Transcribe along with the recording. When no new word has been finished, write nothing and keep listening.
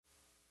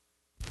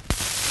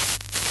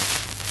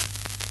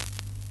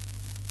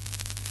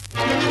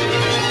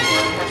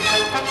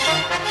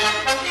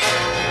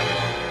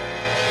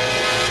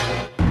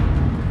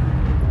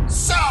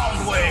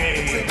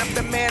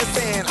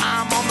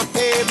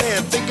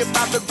Forget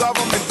about the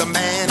government, the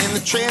man in the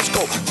trench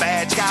coat.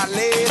 Badge got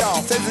laid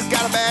off, says he's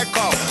got a bad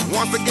call.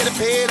 Wants to get it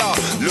paid off.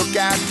 Look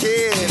out,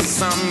 kid,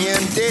 something you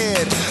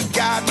did.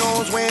 God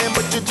knows when,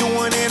 but you're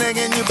doing it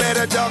again. You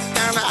better duck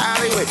down the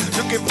alleyway.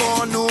 Looking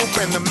for a new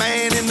friend. The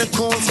man in the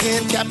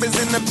coonskin cap is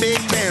in the big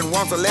pen.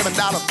 Wants $11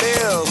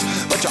 bills,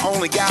 but you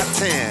only got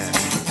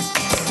 10.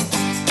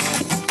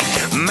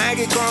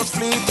 Maggie comes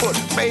Fleetfoot,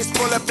 face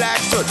full of black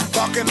soot,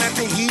 talking at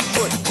the heat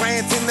foot,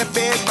 plants in the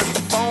bed, but the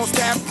phone's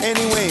tapped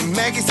anyway.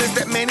 Maggie says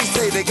that many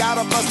say they got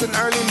a bust in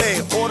early May.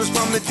 Orders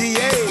from the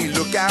DA,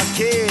 look out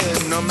kid,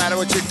 no matter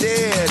what you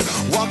did.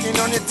 Walking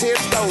on your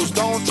tiptoes,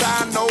 don't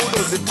try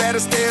notice. It better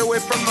stay away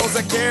from those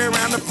that carry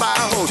around the fire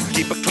hose.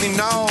 Keep a clean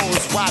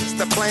nose, watch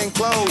the plain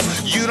clothes.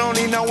 You don't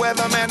need no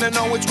weatherman to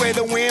know which way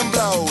the wind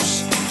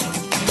blows.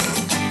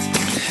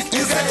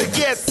 You got to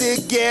get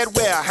sick, get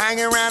well, hang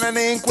around an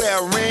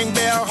inkwell, ring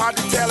bell, hard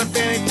to tell if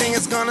anything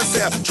is gonna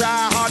sell.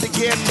 Try hard to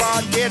get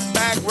far, get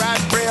back, right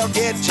braille,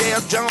 get jail,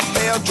 jump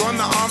bail, join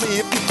the army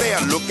if you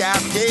fail. Look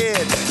out,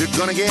 kid, you're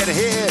gonna get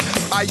hit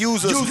by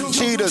users,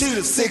 cheaters,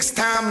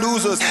 6-time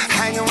losers,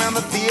 hang around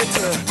the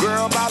theater,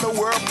 girl by the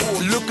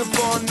whirlpool, looking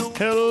for a new...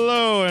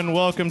 Hello and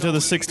welcome to the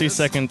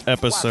 62nd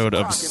episode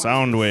of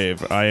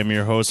Soundwave. I am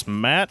your host,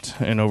 Matt,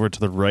 and over to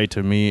the right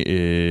of me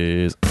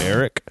is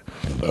Eric.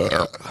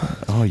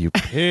 Oh, you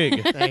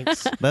pig.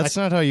 Thanks. That's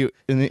not how you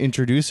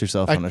introduce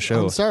yourself on a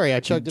show. I'm sorry, I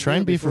chugged a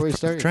beer before we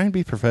started. Try and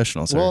be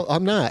professional, sir. Well,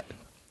 I'm not.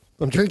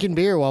 I'm drinking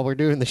beer while we're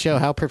doing the show.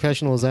 How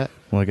professional is that?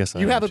 Well, I guess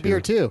you have a beer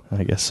too.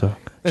 I guess so.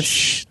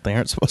 Shh, they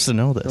aren't supposed to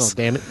know this. Oh,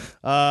 damn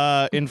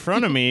it. In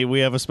front of me, we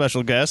have a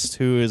special guest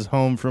who is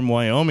home from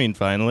Wyoming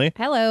finally.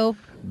 Hello.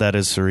 That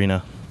is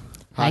Serena.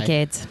 Hi,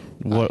 kids.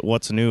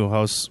 What's new?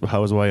 How's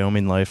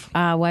Wyoming life?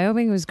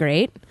 Wyoming was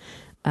great.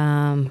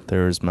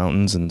 There's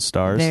mountains and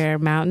stars. There are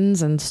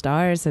mountains and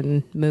stars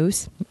and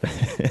moose.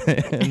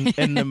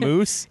 and the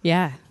moose?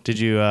 Yeah. Did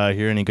you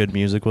hear any good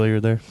music while you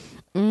were there?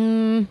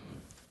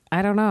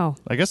 I don't know.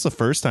 I guess the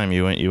first time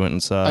you went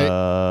and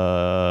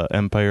saw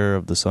Empire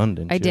of the Sun,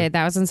 didn't you? I did.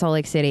 That was in Salt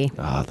Lake City.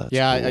 Ah, that's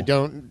Yeah, cool. I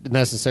don't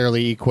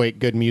necessarily equate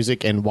good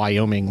music and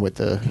Wyoming with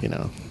the,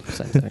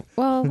 same thing.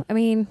 Well, I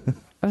mean,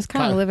 I was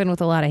kind of living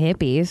with a lot of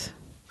hippies.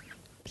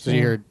 So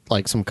you heard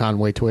like some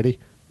Conway Twitty?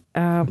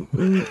 No.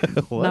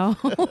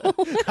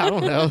 I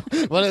don't know.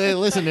 What do they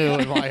listen to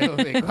in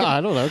Wyoming?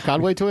 I don't know.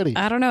 Conway Twitty.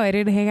 I don't know. I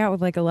didn't hang out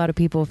with like a lot of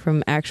people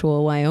from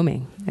actual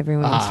Wyoming.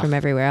 Everyone was from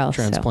everywhere else.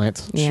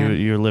 Transplants. So, yeah.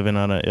 You're living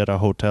at a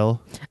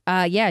hotel?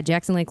 Yeah,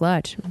 Jackson Lake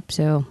Lodge.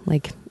 So,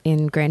 like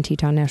in Grand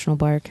Teton National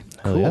Park.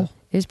 Hell yeah.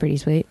 It was pretty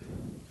sweet.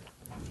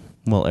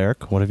 Well,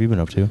 Eric, what have you been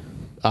up to?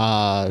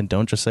 And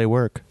don't just say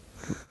work.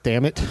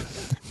 Damn it.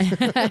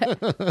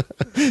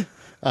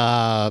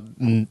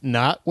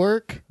 Not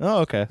work. Oh,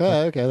 okay.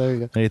 Okay, there you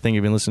go. Anything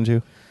you've been listening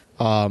to?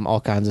 All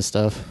kinds of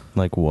stuff.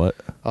 Like what?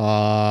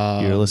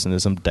 You were listening to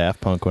some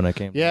Daft Punk when I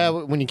came. Yeah,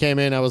 when you came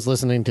in, I was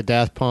listening to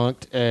Daft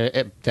Punk,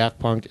 and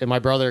my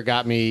brother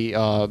got me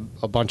a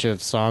bunch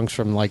of songs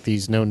from like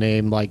these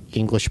no-name like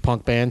English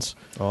punk bands,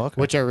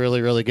 which are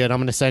really, really good. I'm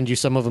going to send you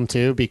some of them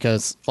too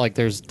because like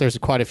there's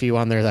quite a few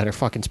on there that are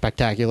fucking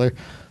spectacular.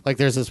 Like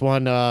there's this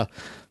one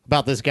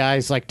about this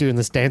guy's like doing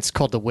this dance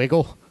called the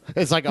Wiggle.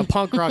 It's like a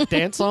punk rock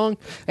dance song,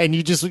 and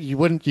you got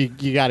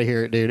to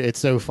hear it, dude. It's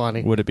so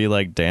funny. Would it be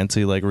like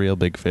dancey, like Real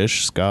Big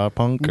Fish, ska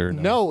punk, or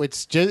no? No,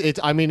 it's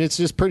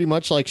just pretty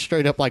much like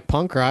straight up like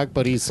punk rock.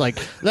 But he's like,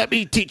 "Let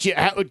me teach you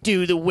how to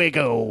do the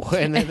wiggle,"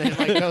 and then it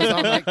like goes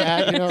on like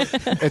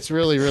that. It's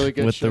really, really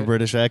good. With shit. the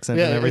British accent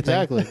and everything.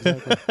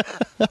 Exactly.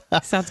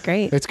 Sounds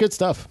great. It's good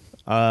stuff.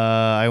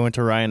 I went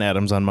to Ryan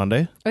Adams on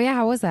Monday. Oh, yeah.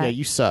 How was that? Yeah,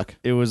 you suck.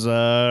 It was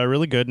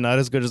really good. Not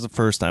as good as the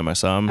first time I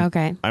saw him.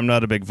 Okay. I'm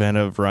not a big fan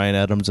of Ryan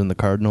Adams and the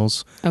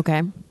Cardinals.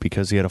 Okay.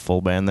 Because he had a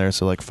full band there,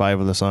 so like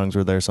 5 of the songs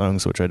were their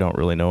songs, which I don't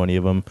really know any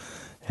of them.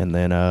 And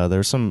then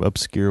there's some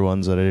obscure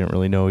ones that I didn't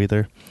really know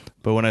either.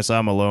 But when I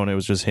saw him alone, it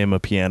was just him, a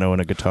piano,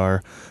 and a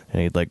guitar,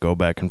 and he'd like go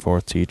back and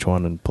forth to each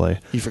one and play.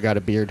 You forgot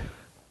a beard.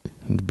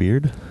 The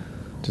beard?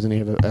 Doesn't he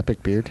have an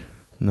epic beard?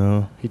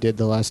 No. He did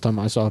the last time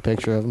I saw a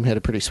picture of him. He had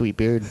a pretty sweet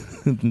beard.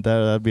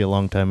 That'd be a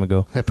long time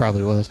ago. It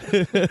probably was.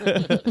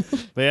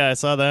 But yeah, I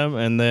saw them,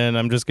 and then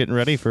I'm just getting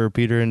ready for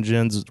Peter and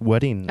Jen's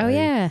wedding. Oh,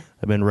 yeah.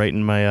 I've been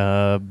writing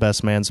my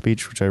best man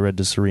speech, which I read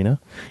to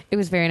Serena. It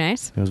was very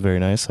nice. It was very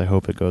nice. I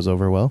hope it goes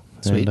over well.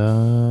 Sweet.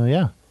 And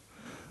yeah.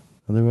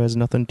 Otherwise,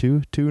 nothing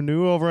too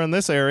new over in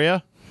this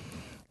area.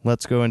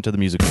 Let's go into the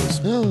music news.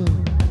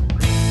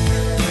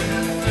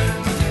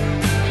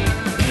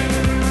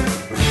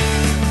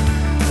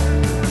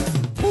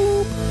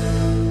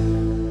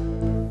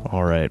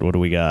 All right, what do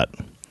we got?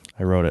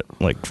 I wrote it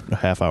like a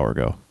half hour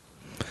ago.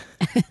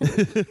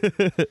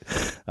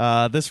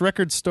 This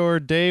record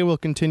store day will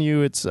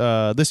continue its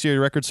this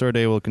year. Record store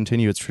day will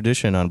continue its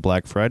tradition on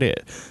Black Friday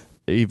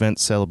event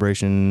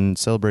celebrating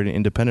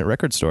independent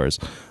record stores.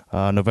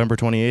 November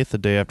 28th, the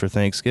day after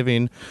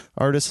Thanksgiving,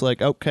 artists like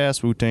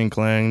Outkast, Wu-Tang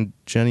Clan,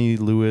 Jenny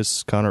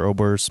Lewis, Conor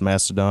Oberst,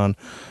 Mastodon,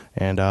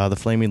 and the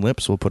Flaming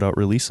Lips will put out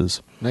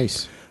releases.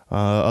 Nice.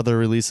 Other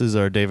releases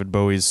are David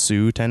Bowie's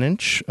Sue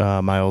 10-inch,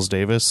 Miles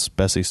Davis,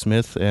 Bessie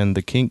Smith, and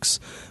The Kinks'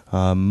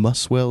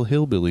 Muswell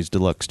Hillbillies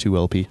Deluxe 2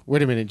 LP.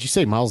 Wait a minute, did you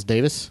say Miles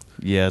Davis?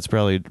 Yeah, it's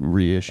probably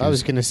reissued. I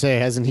was going to say,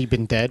 hasn't he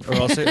been dead for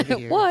all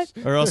years? What?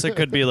 Or else it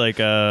could be like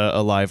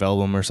a live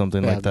album or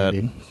something like that.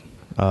 Maybe.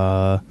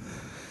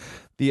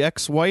 The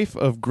ex-wife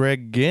of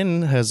Greg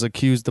Ginn has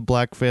accused the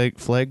Black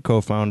Flag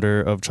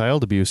co-founder of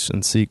child abuse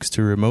and seeks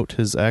to remote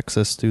his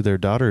access to their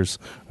daughters,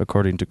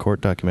 according to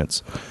court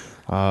documents.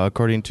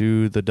 According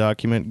to the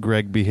document,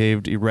 Greg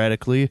behaved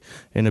erratically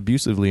and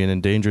abusively and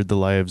endangered the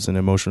lives and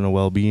emotional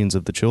well-beings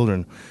of the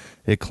children.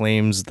 It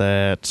claims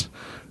that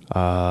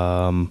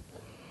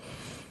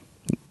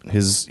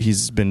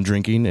he's been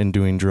drinking and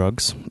doing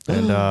drugs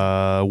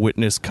and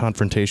witnessed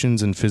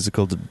confrontations and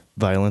physical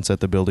violence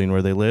at the building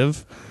where they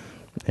live.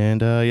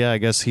 And I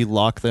guess he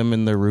locked them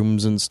in their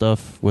rooms and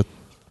stuff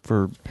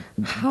for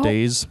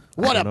days.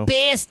 What a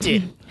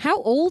bastard!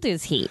 How old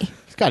is he?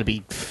 He's got to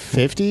be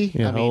 50.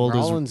 Yeah, I mean, how old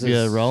Rollins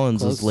is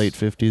Rollins close. is late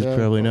 50s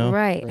probably now.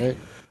 Right.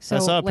 So, I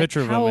saw a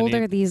picture of him how and old he-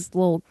 are these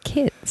little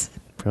kids?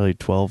 Probably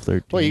 12,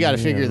 13. Well, you got to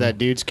yeah. figure that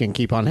dudes can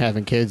keep on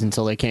having kids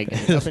until they can't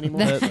get enough anymore.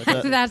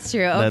 That's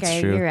true. Okay, That's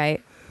true. you're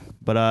right.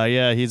 But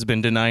he's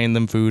been denying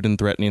them food and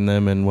threatening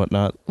them and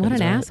whatnot. What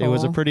an It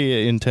was a asshole.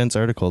 pretty intense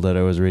article that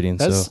I was reading.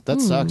 That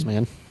sucks,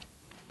 man.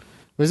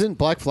 Isn't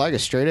Black Flag a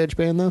straight edge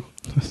band though,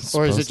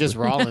 or is it just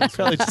Rollins?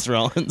 Probably just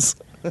Rollins.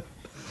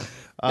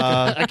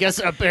 I guess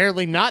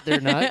apparently not. They're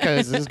not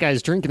because this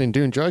guy's drinking and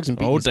doing drugs and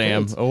beating Oh his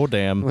damn! kids. Oh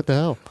damn! What the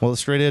hell? Well, the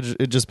straight edge,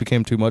 it just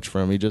became too much for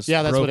him. He just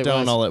Yeah, that's broke what it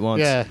down was. all at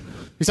once. Yeah,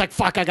 he's like,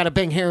 "Fuck! I gotta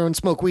bang heroin,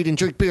 smoke weed, and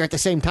drink beer at the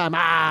same time."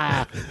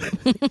 Ah,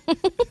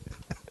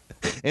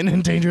 And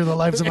endanger the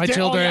lives of my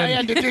children. Oh, yeah,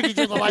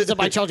 endanger the lives of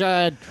my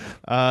children.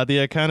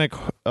 The iconic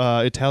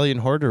Italian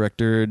horror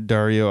director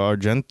Dario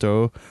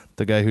Argento,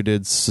 the guy who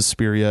did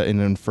Suspiria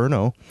and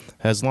Inferno,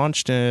 has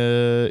launched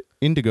an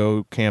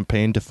Indigo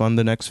campaign to fund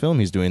the next film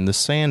he's doing, The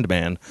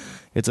Sandman.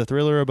 It's a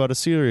thriller about a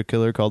serial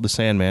killer called The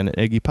Sandman, and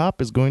Iggy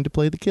Pop is going to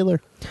play the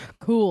killer.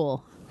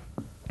 Cool.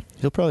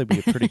 He'll probably be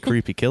a pretty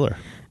creepy killer.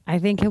 I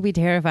think he'll be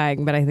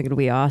terrifying, but I think it'll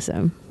be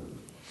awesome.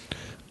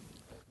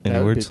 In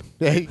other words,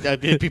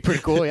 It'd be pretty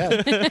cool. Yeah,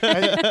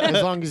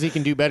 as long as he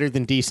can do better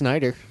than Dee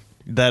Snider.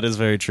 that is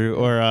very true.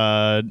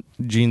 Or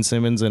Gene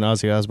Simmons and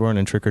Ozzy Osbourne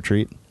in Trick or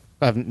Treat.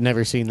 I've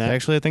never seen that.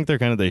 Actually, I think they're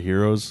kind of the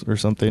heroes or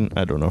something.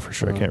 I don't know for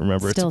sure. I can't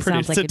remember. Still It's a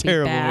sounds like it'd be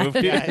terrible bad.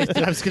 movie. Yeah,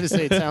 I was gonna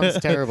say it sounds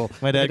terrible.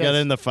 My dad got it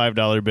in the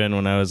 $5 bin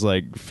when I was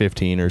like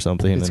 15 or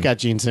something. It's got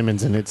Gene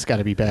Simmons and it's got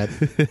to be bad.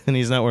 and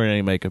he's not wearing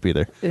any makeup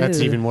either. That's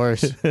Ew. even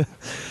worse.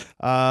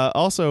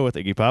 Also with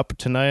Iggy Pop,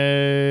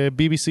 tonight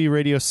BBC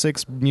Radio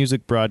 6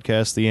 music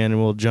broadcast the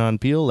annual John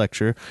Peel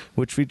Lecture,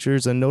 which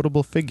features a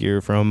notable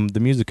figure from the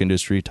music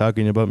industry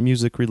talking about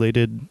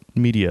music-related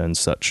media and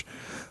such.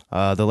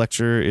 The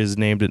lecture is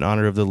named in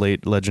honor of the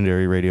late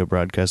legendary radio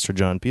broadcaster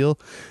John Peel,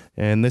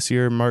 and this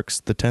year marks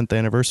the 10th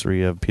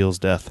anniversary of Peel's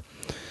death.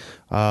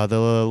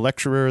 The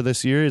lecturer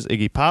this year is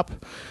Iggy Pop.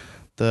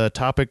 The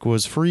topic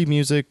was free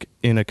music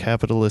in a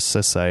capitalist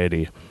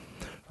society.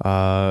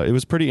 It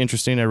was pretty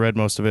interesting. I read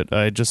most of it.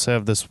 I just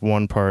have this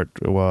one part.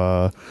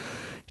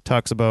 He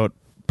talks about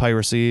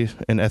piracy,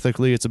 and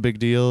ethically it's a big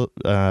deal.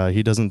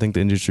 He doesn't think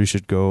the industry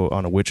should go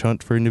on a witch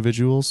hunt for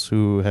individuals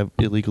who have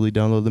illegally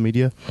downloaded the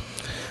media.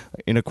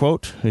 In a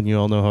quote, and you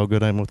all know how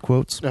good I am with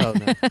quotes, Oh,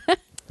 no.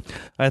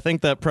 I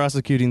think that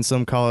prosecuting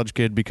some college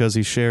kid because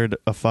he shared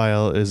a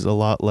file is a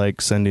lot like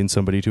sending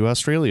somebody to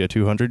Australia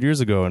 200 years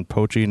ago and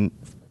poaching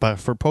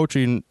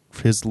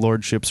his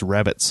lordship's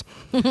rabbits.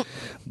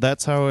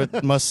 That's how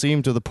it must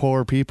seem to the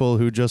poor people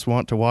who just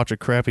want to watch a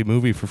crappy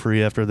movie for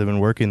free after they've been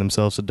working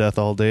themselves to death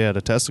all day at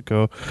a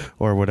Tesco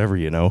or whatever,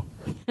 you know.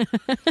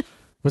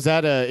 Was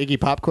that a Iggy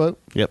Pop quote?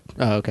 Yep.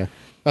 Oh, okay.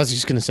 I was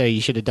just gonna say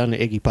you should have done an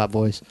Iggy Pop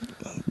voice.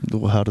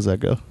 Well, how does that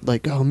go?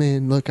 Like, oh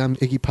man, look, I'm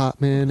Iggy Pop,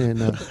 man,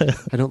 and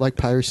I don't like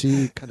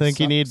piracy. I think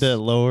you need to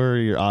lower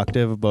your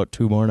octave about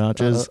 2 more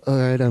notches. All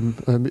right, I'm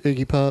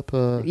Iggy Pop.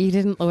 You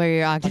didn't lower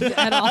your octave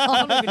at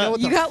all.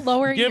 You got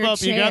lower in Give your up.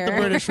 chair. You got the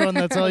British one.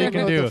 That's all I you don't know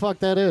can what do. the fuck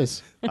that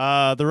is.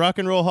 The Rock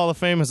and Roll Hall of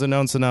Fame has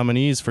announced the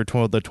nominees for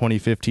the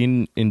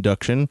 2015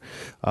 induction.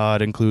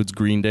 It includes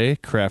Green Day,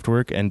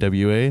 Kraftwerk,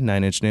 NWA,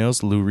 Nine Inch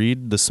Nails, Lou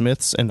Reed, The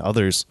Smiths, and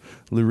others.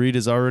 Lou Reed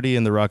is already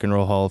in the Rock and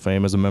Roll Hall of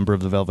Fame as a member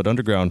of the Velvet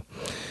Underground.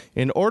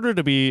 In order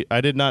to be, I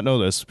did not know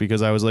this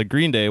because I was like,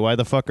 Green Day, why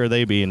the fuck are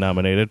they being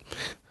nominated?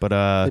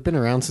 But They've been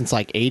around since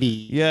like 80.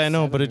 yeah, I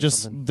know, but it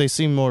just they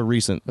seem more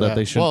recent that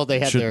they should. Well, they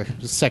had should- their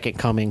second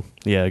coming.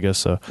 Yeah, I guess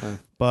so.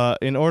 But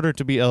in order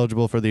to be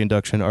eligible for the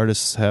induction,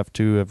 artists have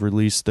to have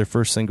released their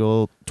first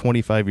single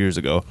 25 years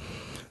ago.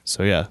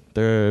 So yeah,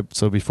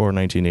 so before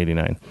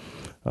 1989.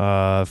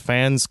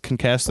 Fans can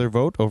cast their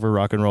vote over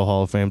Rock and Roll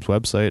Hall of Fame's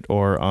website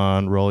or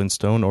on Rolling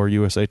Stone or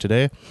USA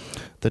Today.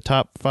 The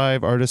top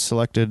 5 artists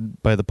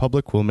selected by the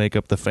public will make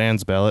up the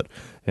fans' ballot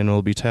and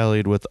will be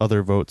tallied with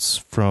other votes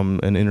from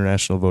an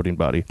international voting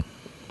body.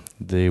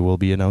 They will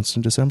be announced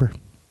in December.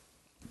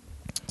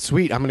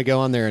 Sweet, I'm going to go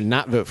on there and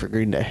not vote for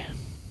Green Day.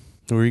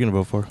 Who are you going to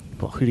vote for?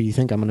 Well, who do you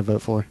think I'm going to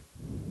vote for?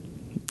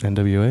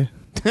 NWA.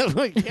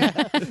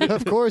 Yeah,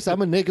 of course.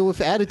 I'm a nigga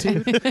with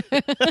attitude.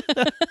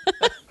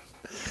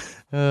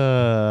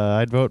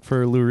 I'd vote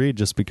for Lou Reed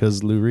just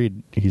because Lou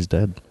Reed, he's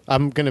dead.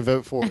 I'm gonna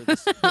vote for.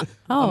 I'm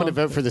gonna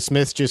vote for the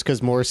Smiths just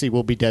because Morrissey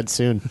will be dead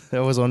soon. I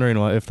was wondering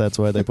if that's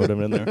why they put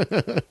him in there.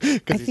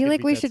 I feel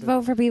like we should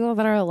vote for people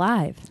that are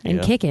alive and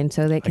Yeah. kicking,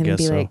 so they can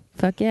be so. like,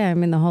 "Fuck yeah,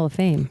 I'm in the Hall of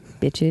Fame,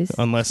 bitches."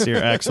 Unless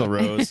you're Axl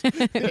Rose.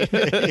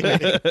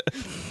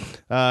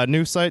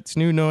 New Sights,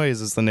 New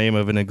Noise is the name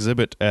of an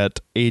exhibit at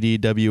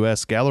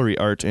ADWS Gallery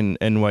Art in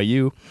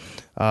NYU.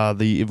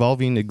 The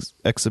Evolving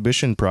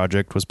Exhibition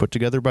project was put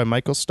together by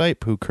Michael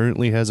Stipe, who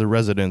currently has a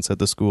residence at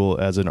the school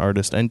as an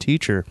artist and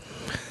teacher.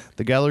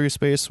 The gallery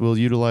space will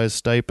utilize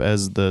Stipe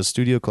as the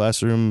studio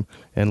classroom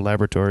and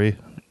laboratory.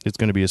 It's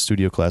going to be a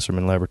studio classroom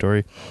and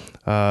laboratory.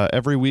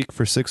 Every week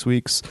for 6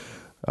 weeks,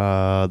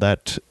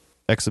 that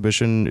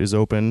exhibition is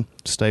open.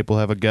 Stipe will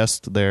have a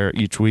guest there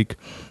each week,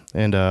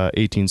 and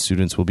 18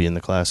 students will be in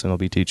the class, and I'll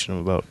be teaching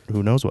them about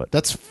who knows what.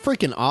 That's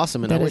freaking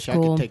awesome, and That I is wish I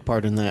cool. could take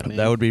part in that. Man.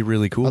 That would be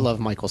really cool. I love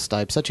Michael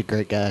Stipe, such a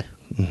great guy.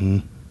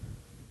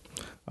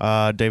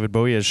 David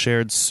Bowie has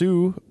shared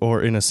Sue,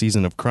 or In a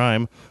Season of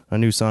Crime, a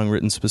new song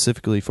written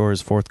specifically for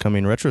his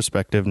forthcoming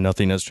retrospective,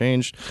 Nothing Has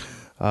Changed.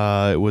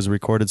 It was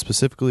recorded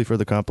specifically for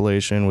the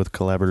compilation with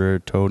collaborator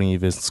Tony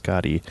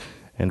Visconti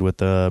and with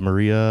the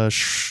Maria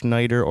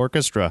Schneider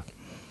Orchestra.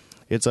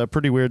 It's a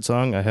pretty weird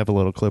song. I have a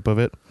little clip of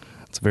it.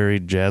 It's very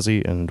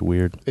jazzy and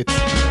weird.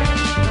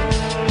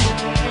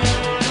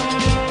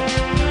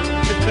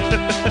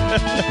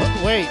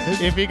 Wait,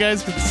 If you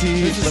guys could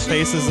see the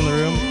faces in the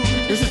room.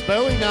 this is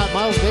Bowie, not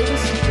Miles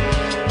Davis.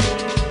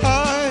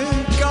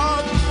 I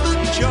got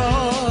the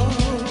job.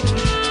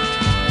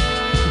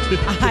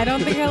 I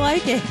don't think I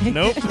like it.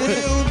 Nope.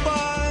 We'll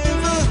buy the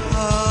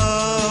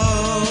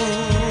house.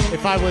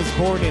 If I was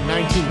born in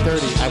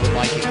 1930, I would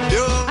like it.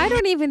 I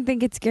don't even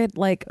think it's good,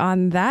 like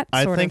on that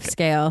sort of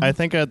scale. I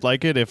think I'd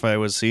like it if I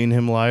was seeing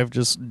him live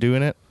just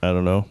doing it. I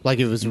don't know. Like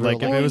it was real.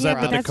 Like if it was at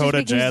the that's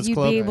Dakota just because Jazz you'd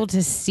Club. be able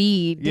to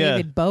see Yeah.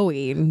 David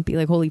Bowie and be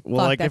like, "Holy fuck!"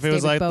 Well, like that's if it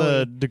was David like Bowie.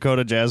 the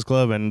Dakota Jazz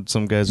Club and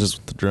some guys just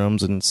with the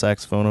drums and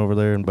saxophone over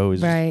there and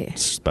Bowie's Right.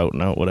 just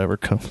spouting out whatever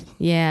comes.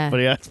 Yeah, But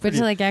yeah, it's but pretty-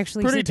 to like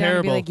actually pretty sit down and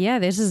terrible. be like, "Yeah,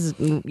 this is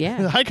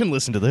yeah." I can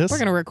listen to this. We're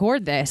gonna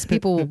record this.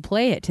 People will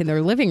play it in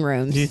their living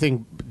rooms. Do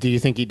you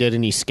think he did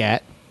any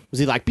scat? Was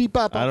he like beep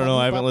bop? I don't know.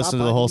 I haven't listened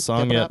to the whole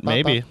song yet.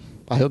 Maybe.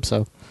 I hope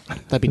so.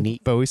 That'd be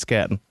neat. Bowie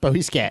scatting.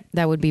 Bowie scat.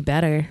 That would be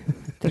better.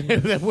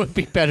 That would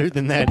be better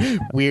than that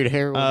weird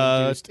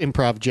heroin-induced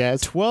improv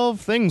jazz.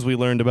 12 things we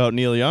learned about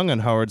Neil Young on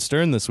Howard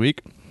Stern this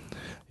week.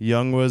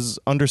 Young was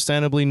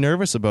understandably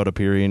nervous about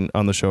appearing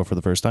on the show for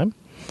the first time.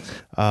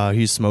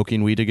 He's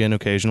smoking weed again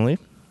occasionally.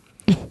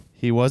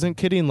 He wasn't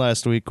kidding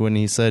last week when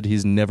he said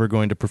he's never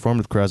going to perform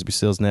with Crosby,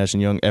 Stills, Nash &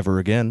 Young ever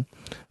again.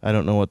 I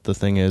don't know what the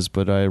thing is,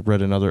 but I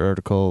read another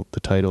article, the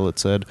title, it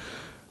said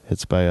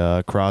it's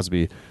by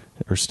Crosby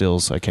or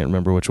Stills. I can't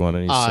remember which one.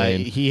 And he's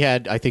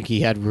saying I think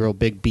he had real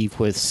big beef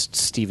with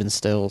Steven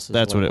Stills. is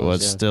that's what it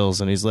was, yeah. Stills.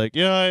 And he's like,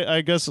 yeah,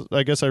 I guess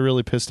I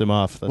really pissed him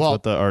off. That's Well-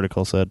 what the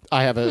article said.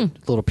 I have a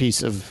little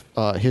piece of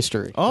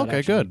history. Oh, that okay,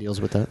 actually good.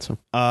 Deals with that.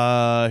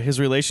 So His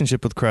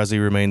relationship with Crosby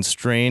remains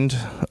strained,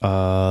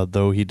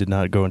 though he did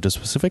not go into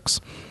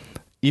specifics.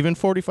 Even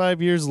 45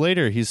 years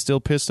later, he's still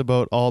pissed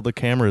about all the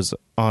cameras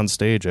on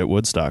stage at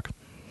Woodstock.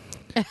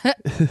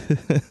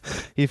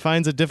 He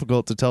finds it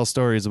difficult to tell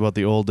stories about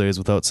the old days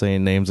without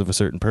saying names of a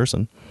certain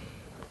person.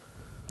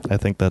 I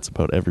think that's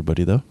about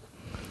everybody, though.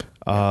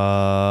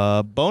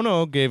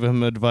 Bono gave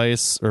him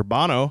advice, or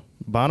Bono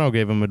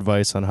gave him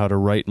advice on how to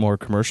write more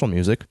commercial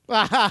music.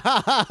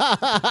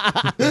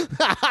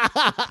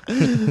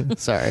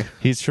 sorry.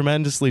 He's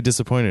tremendously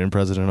disappointed in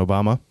President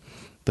Obama.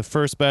 The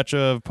first batch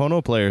of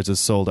Pono players is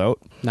sold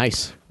out.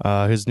 Nice.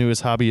 His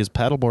newest hobby is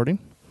paddleboarding.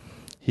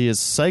 He is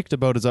psyched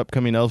about his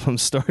upcoming album,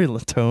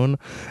 Storytone,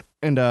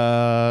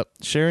 and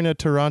sharing a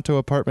Toronto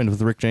apartment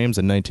with Rick James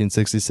in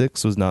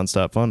 1966 was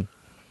nonstop fun.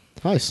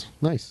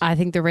 Nice. I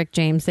think the Rick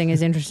James thing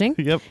is interesting.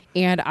 Yep,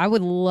 And I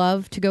would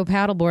love to go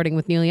paddleboarding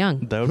with Neil Young.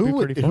 that would be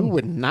pretty fun. Who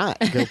would not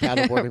go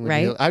paddleboarding with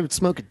Right? Neil? I would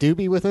smoke a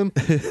doobie with him.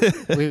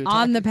 We would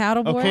On the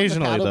talk paddleboard?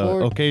 Occasionally,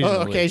 though. paddleboard.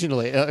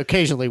 Occasionally. Oh,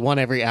 occasionally, one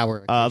every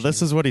hour.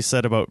 This is what he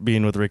said about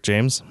being with Rick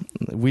James.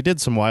 We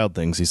did some wild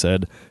things, he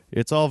said.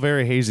 It's all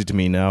very hazy to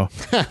me now.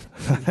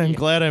 I'm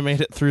glad I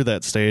made it through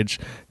that stage.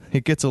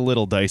 It gets a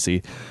little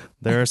dicey.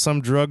 There are some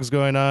drugs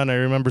going on. I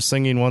remember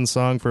singing one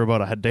song for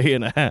about a day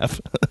and a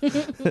half.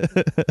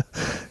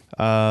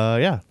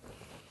 Yeah.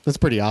 That's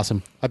pretty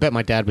awesome. I bet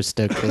my dad was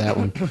stoked for that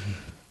one.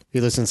 He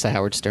listens to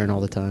Howard Stern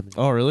all the time.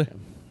 Oh, really?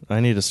 I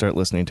need to start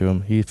listening to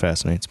him. He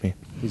fascinates me.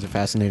 He's a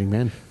fascinating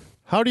man.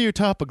 How do you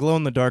top a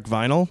glow-in-the-dark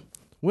vinyl?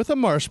 with a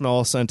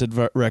marshmallow scented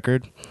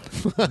record.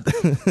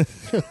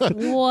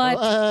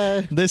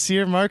 What? This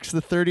year marks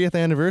the 30th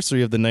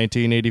anniversary of the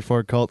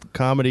 1984 cult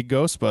comedy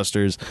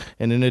Ghostbusters,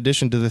 and in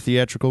addition to the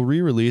theatrical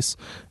re-release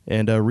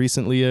and a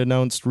recently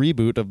announced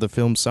reboot of the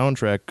film's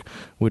soundtrack,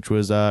 which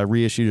was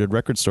reissued at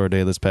Record Store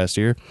Day this past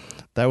year,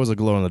 that was a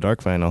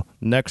glow-in-the-dark vinyl.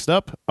 Next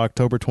up,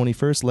 October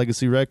 21st,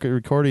 Legacy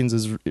Recordings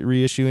is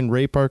reissuing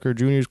Ray Parker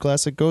Jr.'s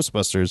classic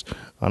Ghostbusters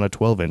on a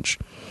 12-inch.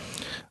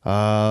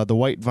 The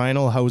white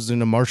vinyl housed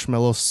in a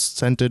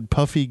marshmallow-scented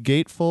puffy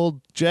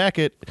gatefold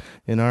jacket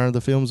in honor of the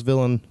film's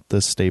villain,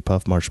 the Stay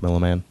Puft Marshmallow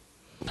Man.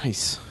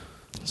 Nice.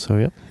 So,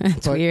 yep.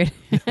 That's weird.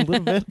 A little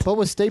bit. But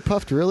was Stay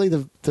Puft really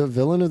the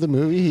villain of the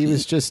movie? He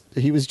was just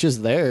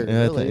there.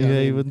 Yeah,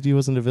 Really. he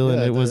wasn't a villain.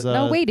 Yeah, it was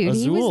No, wait, dude.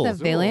 He Azul. was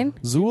the villain.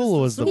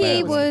 Zool was the He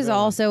bad was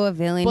also a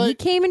villain. But- He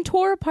came and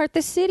tore apart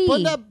the city.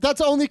 But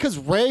that's only because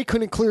Ray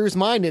couldn't clear his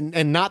mind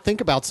and not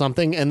think about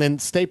something, and then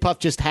Stay Puft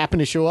just happened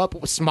to show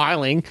up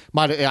smiling.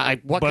 What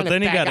But kind then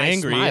of he bad got guy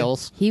angry.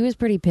 smiles? He was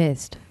pretty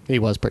pissed. He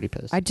was pretty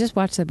pissed. I just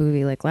watched that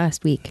movie like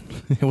last week.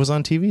 It was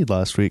on TV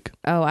last week.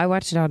 Oh, I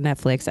watched it on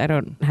Netflix. I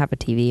don't have a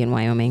TV in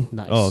Wyoming.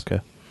 Nice. Oh, okay.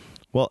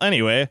 Well,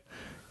 anyway,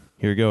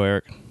 here you go,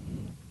 Eric.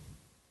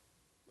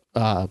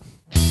 Oh,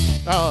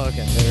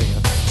 okay. There we go.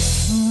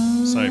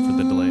 Sorry for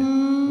the delay.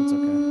 That's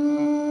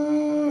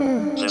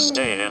okay. This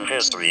day in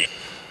history.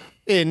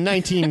 In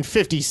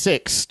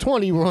 1956,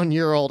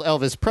 21-year-old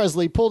Elvis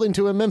Presley pulled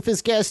into a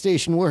Memphis gas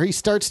station where he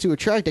starts to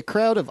attract a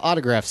crowd of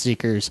autograph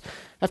seekers.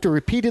 After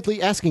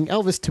repeatedly asking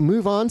Elvis to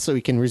move on so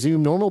he can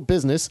resume normal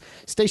business,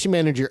 station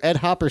manager Ed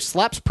Hopper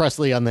slaps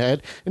Presley on the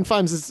head and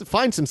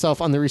finds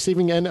himself on the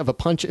receiving end of a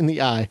punch in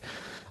the eye.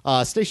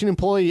 Station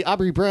employee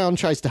Aubrey Brown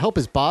tries to help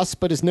his boss,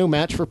 but is no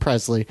match for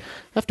Presley.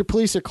 After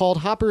police are called,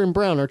 Hopper and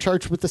Brown are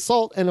charged with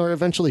assault and are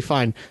eventually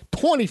fined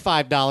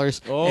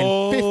 $25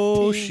 and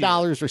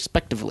 $15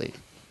 respectively.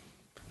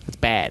 That's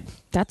bad.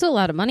 That's a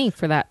lot of money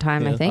for that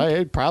time, I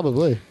think.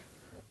 Probably.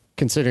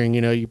 Considering,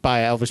 you buy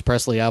an Elvis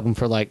Presley album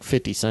for like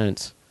 50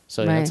 cents.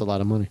 So Right. that's a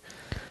lot of money.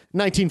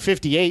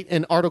 1958,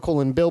 an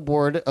article in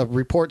Billboard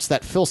reports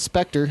that Phil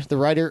Spector, the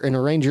writer and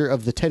arranger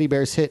of the Teddy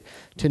Bears hit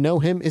To Know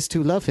Him Is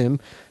to Love Him,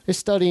 is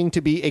studying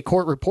to be a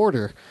court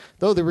reporter.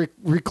 Though the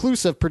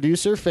reclusive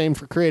producer, famed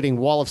for creating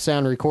Wall of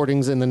Sound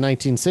recordings in the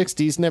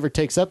 1960s, never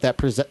takes up that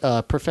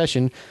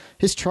profession,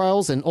 his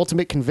trials and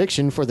ultimate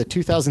conviction for the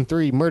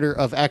 2003 murder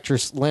of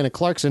actress Lana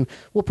Clarkson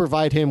will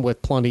provide him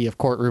with plenty of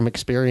courtroom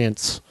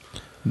experience.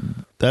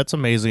 That's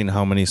amazing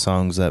how many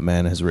songs that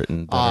man has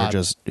written that are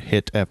just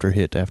hit after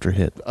hit after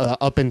hit.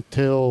 Up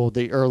until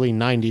the early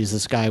 90s,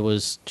 this guy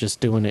was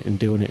just doing it and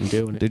doing it and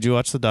doing it. Did you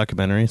watch the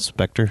documentary,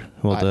 Spectre?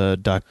 Well, the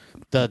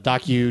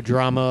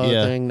docudrama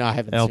thing? No, I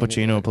haven't Al seen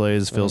Pacino it.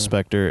 plays Phil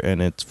Spector,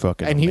 and it's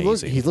fucking And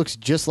amazing. he looks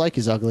just like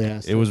his ugly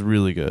ass. It was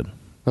really good.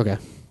 Okay.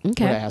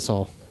 Okay. What an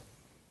asshole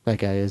that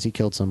guy is. He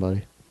killed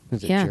somebody.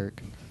 He's a Yeah.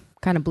 jerk.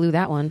 Kind of blew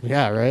that one.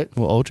 Yeah, right?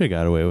 Well, OJ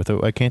got away with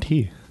it. Why can't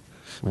he?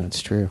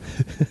 That's true.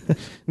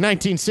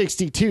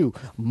 1962,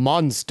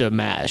 Monster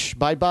Mash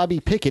by Bobby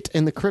Pickett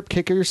and the Crypt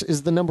Kickers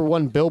is the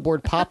 #1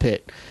 Billboard pop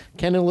hit.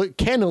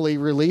 Cannily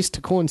released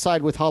to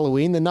coincide with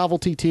Halloween, the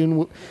novelty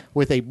tune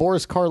with a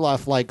Boris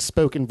Karloff-like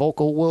spoken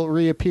vocal will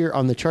reappear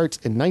on the charts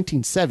in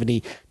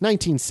 1970,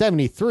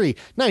 1973,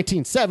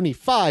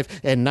 1975,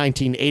 and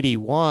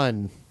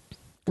 1981.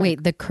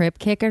 Wait, the Crypt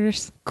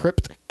Kickers?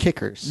 Crypt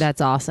Kickers.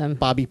 That's awesome.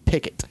 Bobby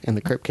Pickett and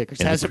the Crypt Kickers.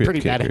 And the Has a Crypt pretty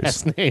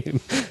Kickers. badass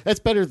name. That's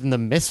better than the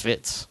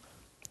Misfits.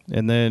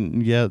 And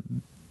then,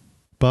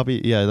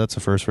 Bobby, that's the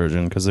first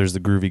version, because there's the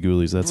Groovy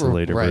Ghoulies. That's the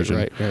later version.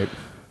 Right.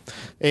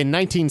 In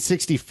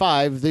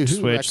 1965, the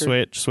Who record...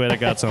 Switch, I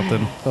got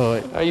something. Oh,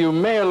 wait. Are you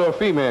male or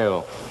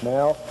female?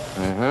 Male.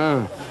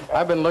 Uh-huh.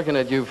 I've been looking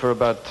at you for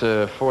about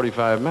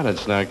 45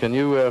 minutes now. Can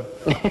you...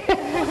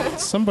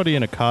 Somebody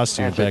in a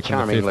costume That's a back in the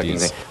charming looking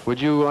 50s. thing.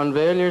 Would you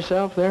unveil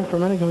yourself there for a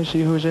minute? Can we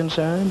see who's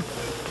inside?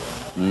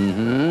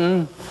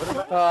 Mm-hmm.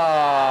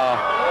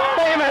 Ah,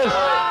 famous!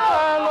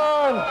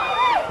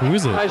 Ah, Who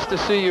is it? Lorne. Nice to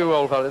see you,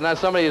 old fellow. Now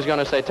somebody is going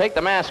to say, take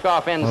the mask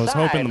off inside. I was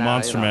hoping the now,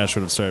 Monster Mash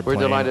would have started We're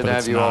playing, delighted but to have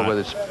it's you all not. with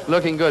us.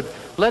 Looking good.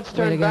 Let's Way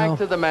turn to back go.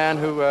 to the man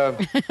who...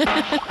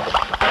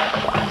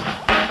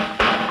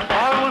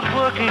 I was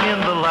working in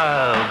the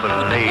lab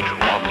late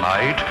one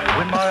night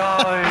when my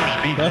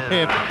eyes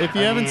beheld If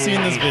you haven't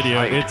seen this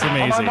video, it's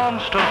amazing.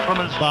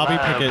 Bobby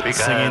Pickett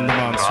singing the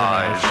Monster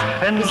Mash.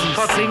 And Is he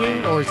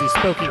singing or is he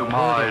spoken to word?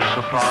 my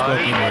surprise,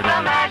 Spoken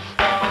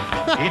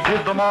word. he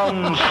did the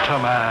Monster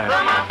Mash.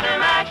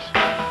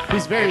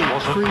 He's very It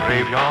was a creepy.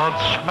 graveyard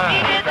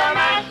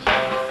smash.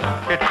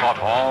 It caught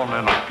on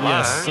in a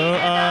flash.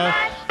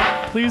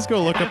 Yes, so please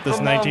go look up this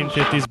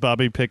 1950s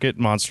Bobby Pickett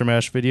Monster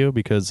Mash video,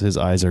 because his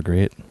eyes are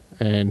great.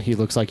 And he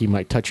looks like he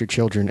might touch your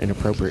children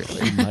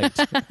inappropriately. He might.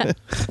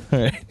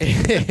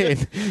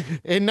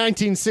 In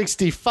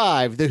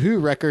 1965, the Who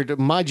record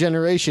My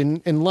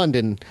Generation in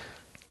London.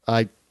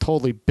 I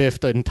totally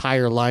biffed an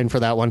entire line for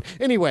that one.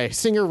 Anyway,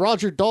 singer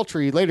Roger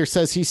Daltrey later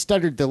says he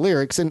stuttered the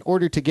lyrics in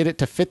order to get it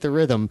to fit the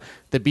rhythm.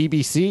 The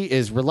BBC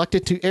is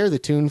reluctant to air the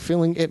tune,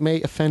 feeling it may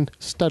offend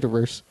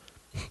stutterers.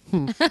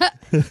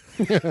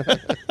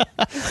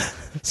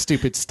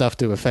 Stupid stuff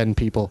to offend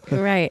people.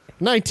 Right.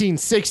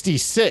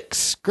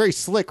 1966, Grace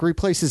Slick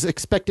replaces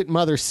expectant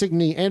mother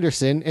Signe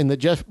Anderson in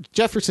the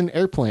Jefferson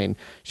Airplane.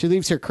 She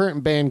leaves her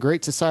current band,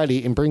 Great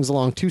Society, and brings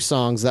along two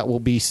songs that will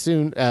be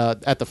soon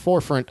at the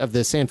forefront of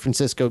the San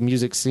Francisco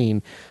music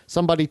scene,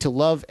 Somebody to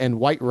Love and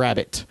White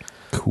Rabbit.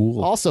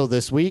 Cool. Also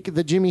this week,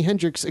 the Jimi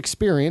Hendrix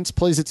Experience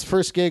plays its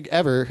first gig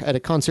ever at a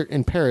concert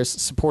in Paris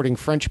supporting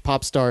French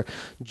pop star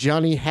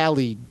Johnny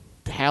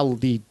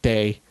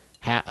Hallyday.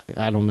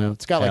 I don't know.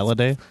 It's got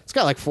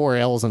like 4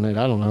 L's in it.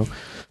 I don't know.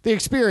 The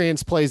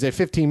Experience plays a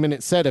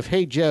 15-minute set of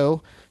Hey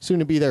Joe, soon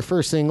to be their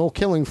first single,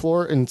 Killing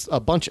Floor, and a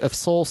bunch of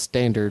soul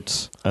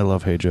standards. I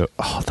love Hey Joe.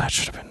 Oh, that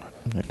should have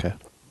been okay.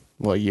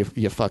 Well,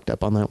 you fucked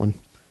up on that one.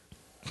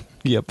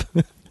 Yep.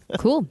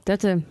 Cool.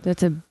 That's a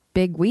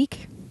big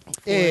week.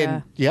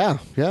 And rock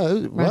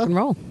and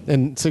roll.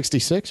 In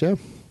 66, yeah.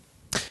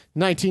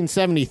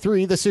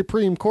 1973, the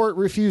Supreme Court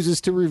refuses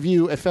to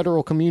review a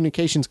Federal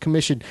Communications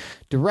Commission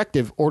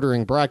directive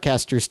ordering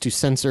broadcasters to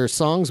censor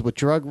songs with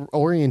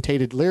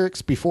drug-orientated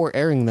lyrics before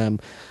airing them.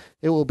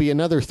 It will be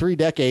another 3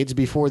 decades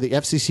before the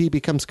FCC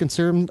becomes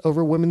concerned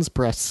over women's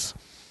breasts.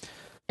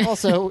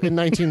 Also, in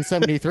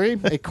 1973,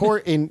 a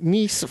court in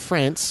Nice,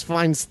 France,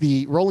 finds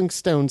the Rolling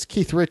Stones'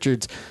 Keith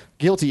Richards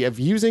guilty of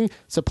using,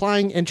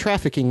 supplying, and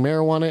trafficking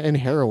marijuana and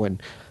heroin.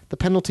 The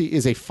penalty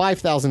is a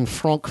 5,000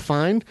 franc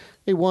fine,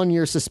 a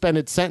 1-year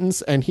suspended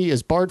sentence, and he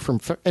is barred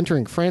from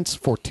entering France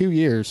for 2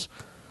 years.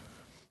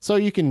 So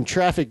you can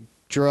traffic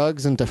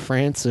drugs into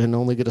France and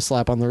only get a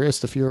slap on the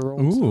wrist if you're a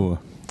Rolling Stone. Ooh.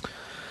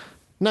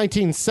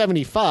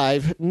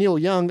 1975, Neil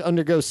Young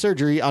undergoes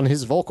surgery on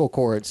his vocal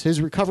cords.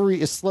 His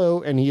recovery is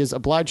slow, and he is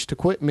obliged to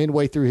quit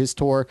midway through his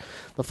tour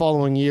the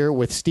following year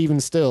with Stephen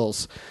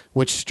Stills,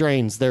 which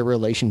strains their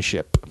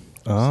relationship.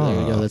 So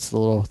there you go. That's the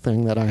little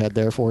thing that I had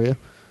there for you.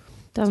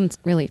 Doesn't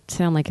really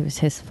sound like it was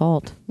his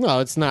fault. No,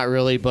 it's not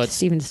really, but...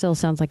 Steven still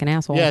sounds like an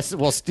asshole. Yes,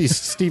 well,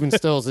 Stephen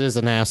Stills is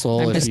an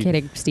asshole. I'm just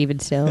kidding, Steven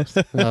Stills.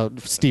 No,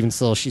 Stephen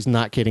Stills, she's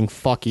not kidding.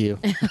 Fuck you.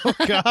 Oh,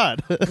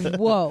 God.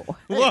 Whoa.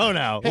 Whoa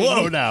now. Hey,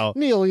 Whoa now.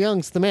 Neil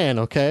Young's the man,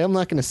 okay? I'm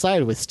not going to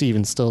side with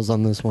Stephen Stills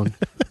on this one.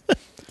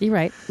 You're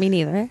right. Me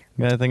neither.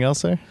 Got anything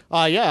else there?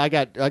 Yeah, I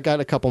got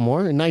a couple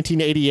more. In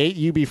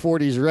 1988,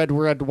 UB40's Red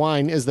Red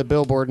Wine is the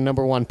Billboard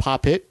 #1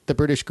 pop hit. The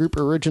British group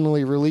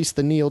originally released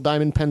the Neil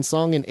Diamond Pen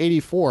song in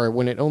 '84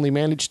 when it only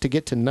managed to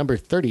get to number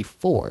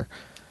 34.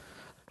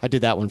 I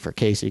did that one for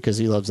Casey because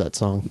he loves that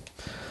song.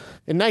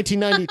 In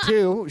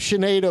 1992,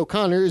 Sinead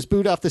O'Connor is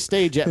booed off the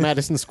stage at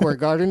Madison Square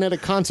Garden at a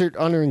concert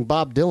honoring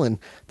Bob Dylan.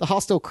 The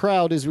hostile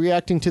crowd is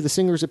reacting to the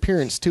singer's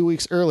appearance 2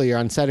 weeks earlier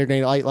on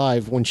Saturday Night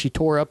Live when she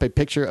tore up a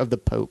picture of the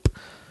Pope.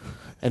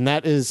 And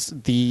that is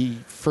the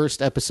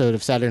first episode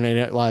of Saturday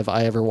Night Live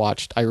I ever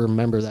watched. I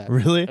remember that.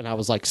 Really? And I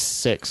was like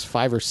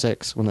 5 or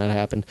 6 when that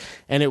happened.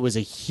 And it was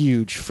a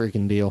huge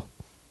freaking deal.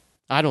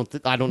 I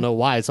don't know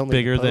why. It's only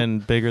bigger than it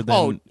was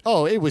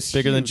bigger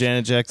huge. than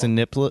Janet Jackson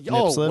nipslip.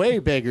 Oh, way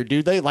bigger,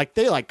 dude. They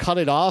cut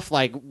it off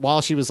like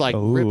while she was like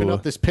ripping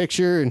up this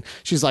picture, and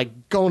she's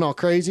like going all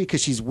crazy because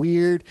she's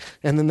weird.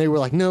 And then they were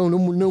like, no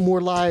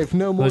more live,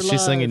 no more. Was live.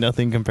 she singing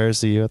 "Nothing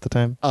Compares to You" at the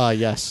time?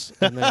 Yes.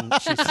 And then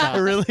she stopped.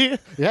 Really?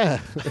 Yeah.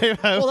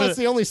 Well, that's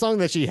the only song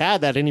that she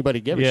had that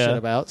anybody gave a shit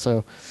about. So,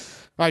 all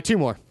right, 2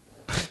 more.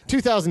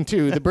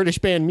 2002, the British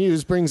band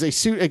Muse brings a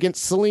suit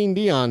against Celine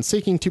Dion,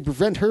 seeking to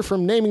prevent her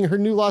from naming her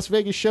new Las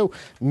Vegas show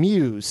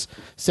Muse.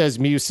 Says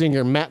Muse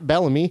singer Matt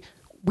Bellamy,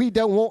 "We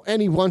don't want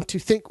anyone to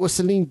think we're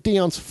Celine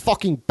Dion's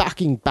fucking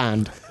backing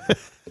band."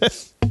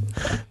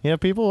 Yeah,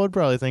 people would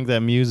probably think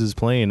that Muse is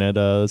playing at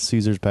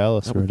Caesar's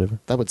Palace or whatever.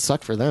 That would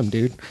suck for them,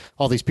 dude.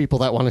 All these people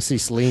that want to see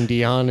Celine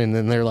Dion, and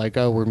then they're like,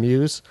 "Oh, we're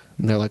Muse,"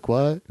 and they're like,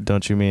 "What?"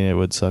 Don't you mean it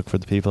would suck for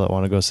the people that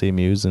want to go see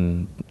Muse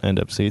and end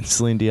up seeing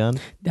Celine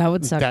Dion? That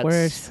would suck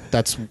worse.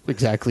 That's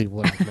exactly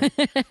what I meant.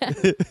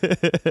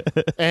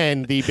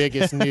 And the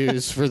biggest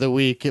news for the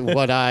week,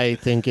 what I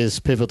think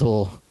is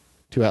pivotal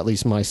to at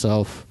least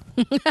myself,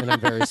 and I'm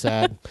very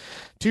sad.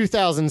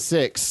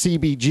 2006,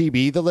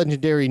 CBGB, the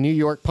legendary New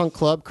York punk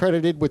club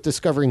credited with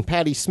discovering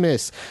Patti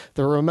Smith,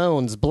 the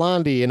Ramones,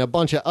 Blondie, and a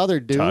bunch of other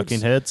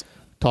dudes.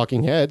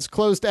 Talking Heads,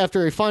 closed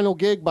after a final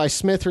gig by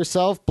Smith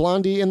herself,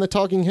 Blondie, and the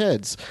Talking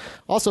Heads.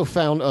 Also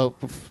found,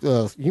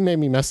 you made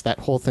me mess that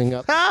whole thing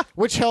up,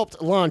 which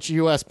helped launch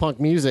U.S. punk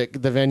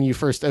music. The venue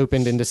first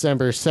opened in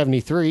December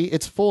 73.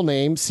 Its full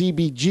name,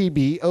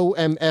 CBGB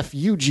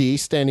OMFUG,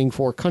 standing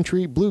for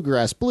Country,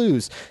 Bluegrass,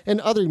 Blues,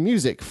 and Other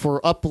Music for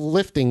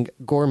Uplifting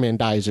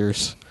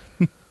Gormandizers.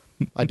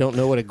 I don't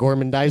know what a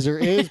gormandizer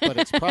is, but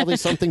it's probably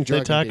something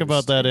drug They talk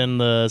about that in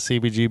the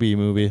CBGB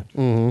movie.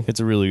 Mm-hmm. It's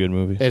a really good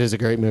movie. It is a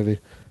great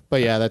movie.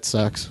 But yeah, that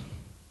sucks.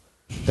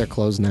 They're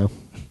closed now.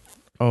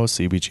 Oh,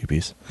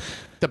 CBGBs.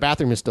 The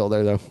bathroom is still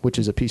there, though, which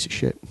is a piece of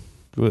shit.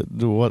 What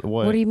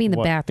do you mean the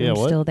bathroom's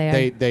still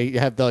there? They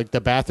have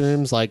the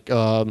bathrooms, like,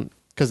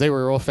 because they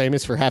were real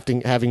famous for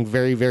having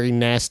very, very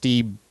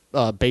nasty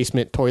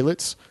basement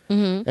toilets.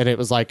 Mm-hmm. And it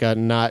was like a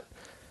not...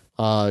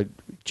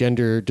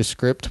 gender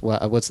descript.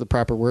 What's the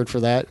proper word for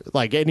that?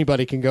 Like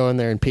anybody can go in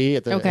there and pee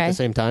at the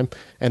same time,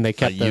 and they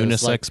kept a those,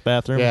 unisex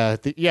bathroom. Yeah,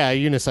 a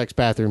unisex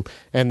bathroom,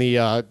 and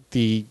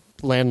the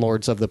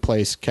landlords of the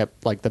place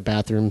kept like the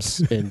bathrooms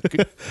in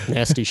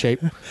nasty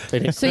shape.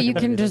 So you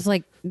can just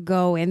like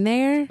go in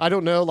there? I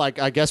don't know. Like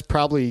I guess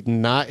probably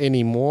not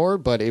anymore,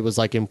 but it was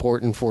like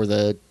important for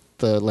the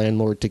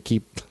landlord to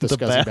keep the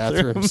scuzzy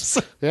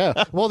bathrooms.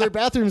 Yeah. Well, their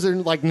bathrooms are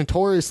like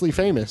notoriously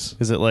famous.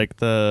 Is it like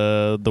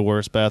the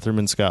worst bathroom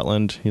in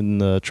Scotland in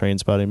the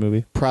Trainspotting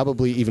movie?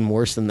 Probably even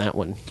worse than that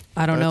one.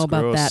 I don't know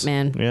about that,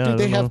 man. Yeah, Dude,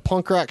 they have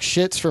punk rock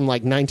shits from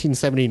like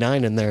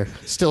 1979 in there,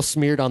 still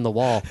smeared on the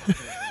wall.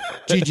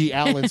 Gigi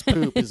Allen's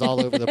poop is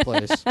all over the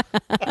place.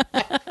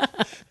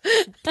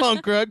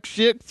 Punk rock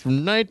shit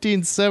from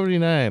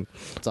 1979.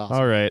 It's awesome.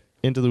 All right,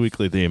 into the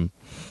weekly theme.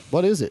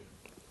 What is it?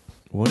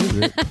 What is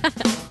it?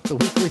 The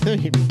weekly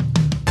theme.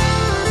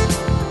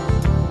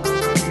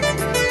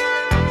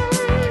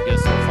 I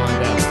guess I'll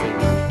find out.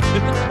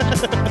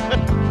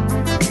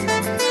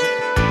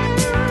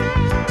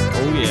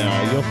 Oh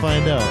yeah, you'll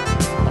find out.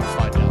 I'll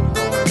find out.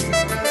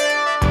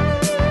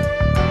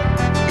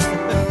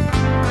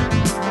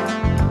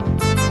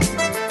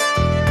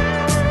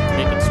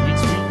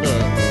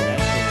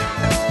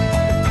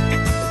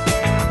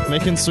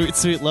 Making sweet,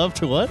 sweet love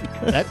to what?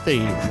 That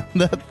theme.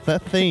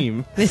 that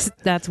theme.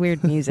 That's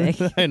weird music.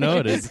 I know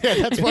it is. Yeah,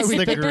 that's why it's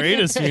the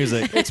greatest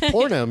music. It's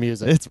porno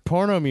music. It's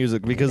porno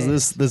music because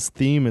this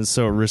theme is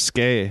so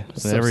risque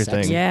and So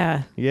everything. sexy.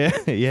 Yeah. Yeah.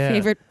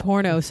 Favorite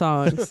porno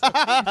songs.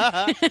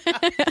 I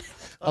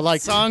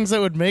like songs that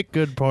would make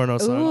good porno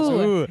songs.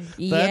 Ooh, that's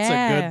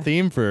yeah. a good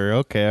theme for.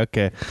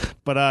 Okay.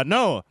 But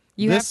no.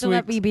 You have to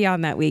let me be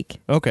on that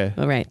week. Okay.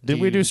 All right. Did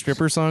we do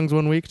stripper songs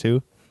one week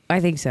too? I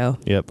think so.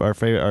 Yep, our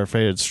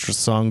favorite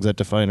songs that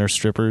define our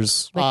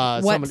strippers.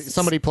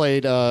 somebody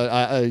played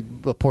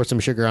Pour Some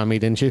Sugar on Me,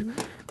 didn't you?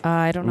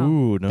 I don't know.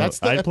 Ooh, no. That's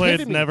the I played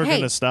epitome. Never Hey,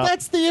 Gonna Stop.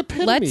 That's the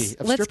epitome of Let's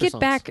stripper get songs.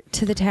 back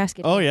to the task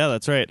at Oh, hand. yeah,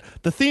 that's right.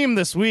 The theme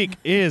this week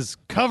is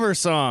cover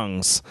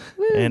songs.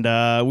 And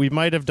we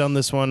might have done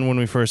this one when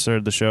we first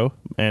started the show.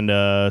 And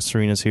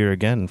Serena's here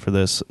again for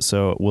this.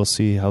 So we'll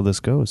see how this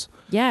goes.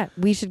 Yeah,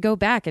 we should go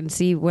back and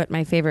see what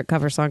my favorite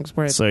cover songs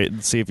were So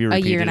see if you a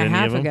repeated year and a any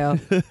half of them.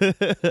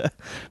 ago.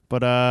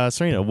 But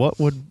Serena, what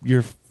would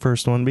your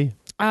first one be?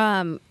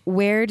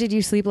 Where Did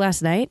You Sleep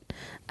Last Night?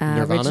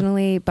 Nirvana?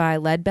 Originally by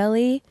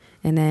Leadbelly,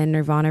 and then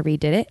Nirvana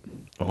redid it.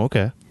 Oh,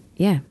 okay.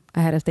 Yeah,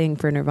 I had a thing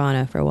for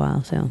Nirvana for a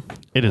while, so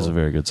It is a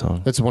very good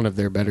song. That's one of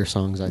their better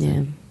songs, I yeah.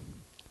 think.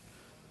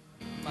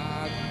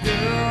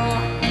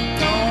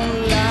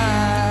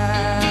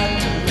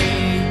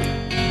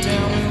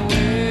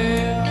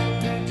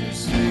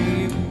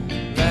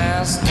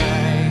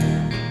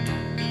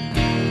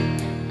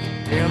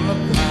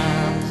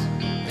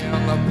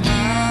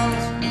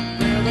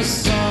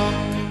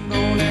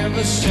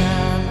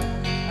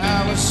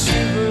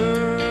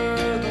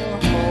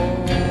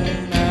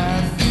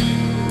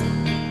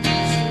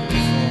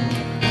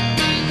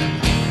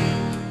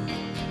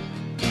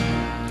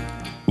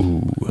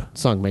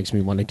 Song makes me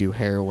want to do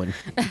heroin.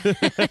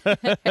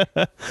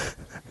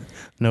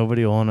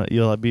 Nobody will want to.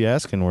 You'll be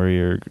asking where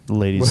your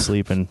lady's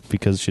sleeping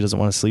because she doesn't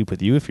want to sleep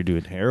with you if you're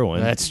doing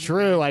heroin. That's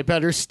true. I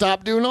better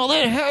stop doing all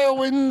that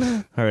heroin.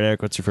 All right,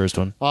 Eric, what's your first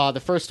one?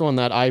 The first one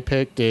that I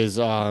picked is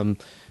a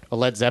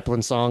Led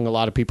Zeppelin song. A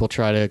lot of people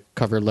try to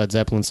cover Led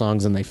Zeppelin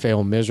songs and they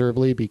fail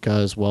miserably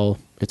because, well,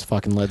 it's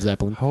fucking Led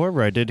Zeppelin.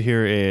 However, I did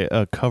hear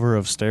a cover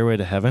of Stairway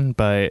to Heaven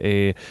by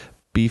a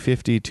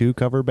B-52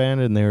 cover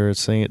band, and they were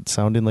saying it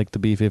sounding like the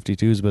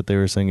B-52s, but they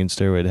were singing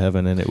Stairway to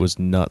Heaven, and it was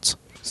nuts.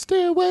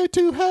 Stairway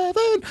to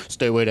heaven,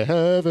 stairway to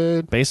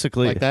heaven.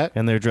 Basically, Like that?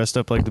 And they're dressed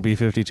up like the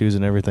B-52s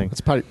and everything.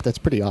 That's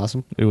pretty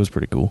awesome. It was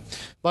pretty cool.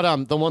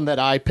 But the one that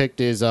I picked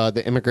is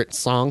the Immigrant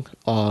Song.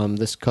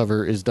 This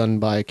cover is done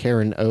by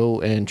Karen O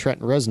and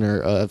Trent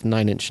Reznor of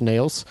Nine Inch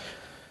Nails.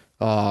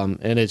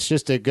 And it's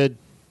just a good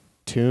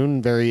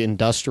tune, very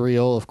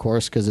industrial, of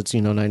course, because it's,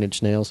 Nine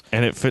Inch Nails.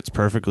 And it fits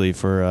perfectly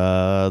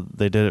for,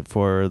 they did it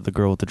for the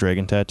girl with the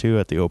dragon tattoo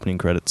at the opening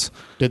credits.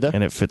 Did they?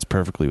 And it fits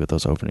perfectly with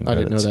those opening I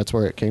credits. didn't know that's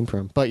where it came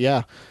from. But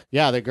yeah,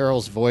 the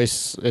girl's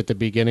voice at the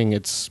beginning,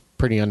 it's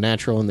pretty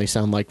unnatural, and they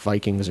sound like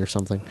Vikings or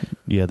something.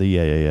 Yeah, the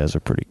yeah-yeah-yeahs are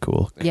pretty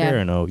cool. Yeah,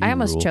 Karen O, you I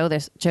almost rule.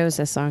 chose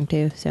this song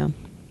too. So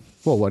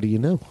Well, what do you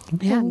know?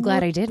 yeah, I'm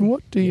glad I did.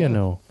 What do you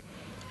know?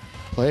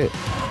 Play it.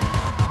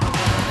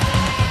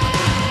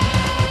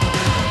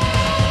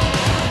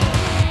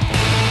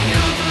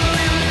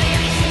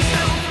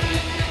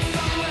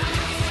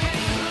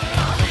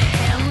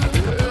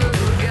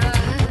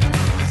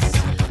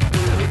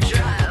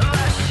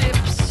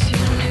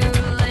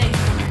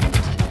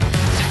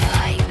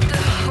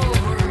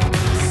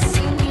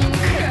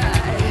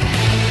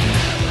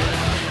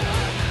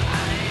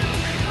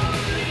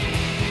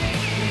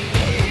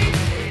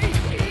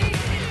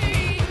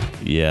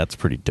 Yeah, it's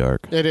pretty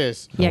dark. It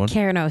is. Yeah, one?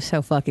 Karen O is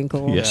so fucking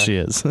cool. Yes, she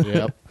is.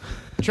 Yep.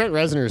 Trent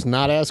Reznor is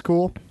not as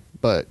cool,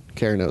 but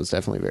Karen O is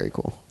definitely very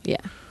cool. Yeah.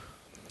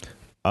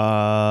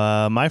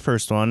 My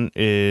first one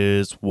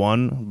is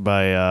One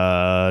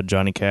by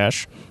Johnny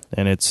Cash,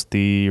 and it's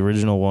the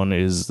original one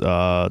is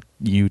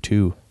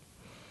U2.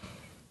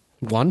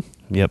 One?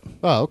 Yep.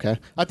 Oh, okay.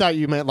 I thought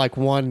you meant like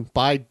one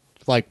by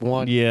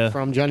one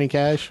from Johnny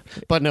Cash,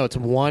 but no, it's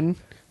One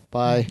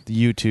by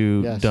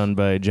U2 Yes. done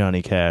by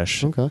Johnny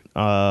Cash. Okay.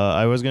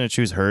 I was gonna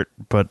choose Hurt,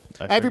 but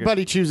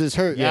Everybody chooses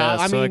Hurt. Yeah,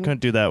 I so I mean, couldn't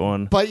do that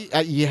one.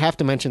 But you have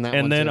to mention that one.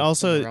 And then too, in the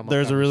also, realm of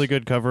there's a really covers.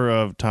 good cover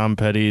of Tom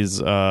Petty's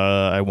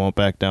 "I Won't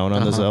Back Down"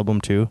 on this album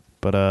too.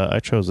 But I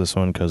chose this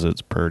one because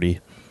it's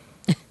purty.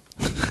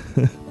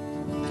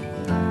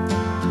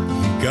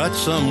 Got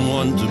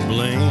someone to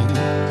blame.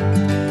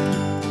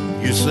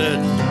 You said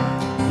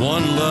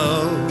one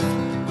love,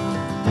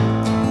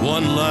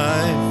 one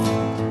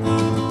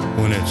life,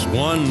 when it's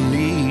one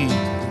need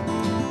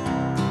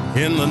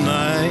in the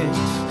night.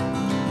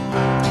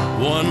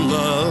 One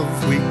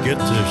love, we get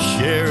to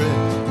share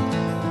it.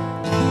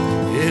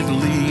 It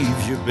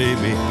leaves you,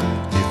 baby,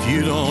 if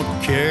you don't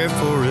care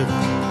for it.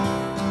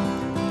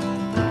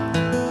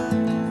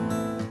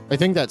 I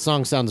think that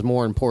song sounds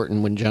more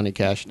important when Johnny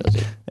Cash does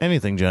it.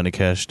 Anything Johnny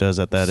Cash does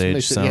at that age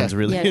Makes it- sounds yeah.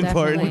 really Yeah,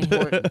 important.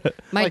 definitely.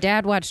 My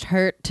dad watched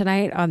Hurt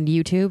tonight on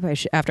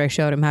YouTube after I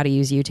showed him how to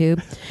use YouTube,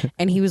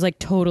 and he was like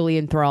totally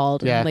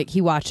enthralled. Yeah. Like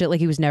he watched it like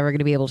he was never going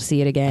to be able to see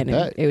it again. And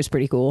bet. it was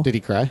pretty cool. Did he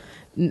cry?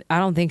 I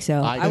don't think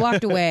so. I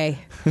walked away.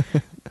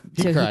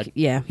 He cried.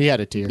 Yeah. He had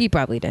a tear. He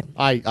probably did.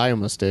 I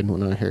almost did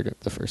when I heard it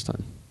the first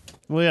time.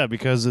 Well, yeah,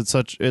 because it's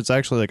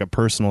actually like a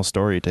personal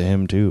story to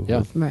him too.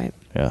 Yeah. Right.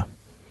 Yeah.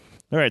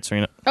 All right,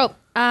 Serena. Oh,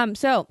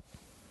 so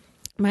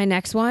my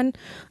next one,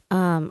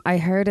 I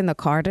heard in the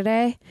car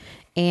today,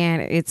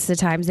 and it's The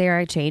Times They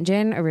Are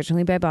Changin',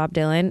 originally by Bob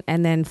Dylan,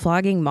 and then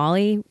Flogging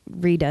Molly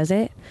redoes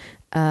it.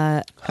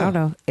 I don't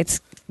know.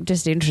 It's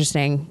just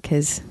interesting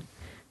because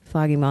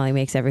Flogging Molly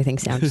makes everything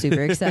sound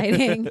super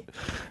exciting.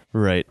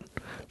 Right.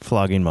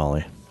 Flogging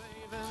Molly.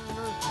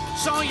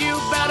 So you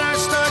better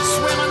start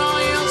swimming or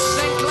you'll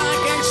sink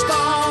like a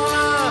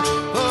stone.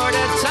 For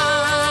the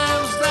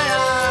times they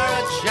are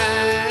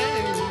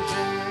a-changing.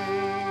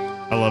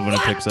 I love when it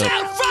picks up.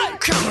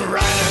 Come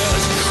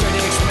riders,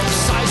 critics will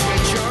size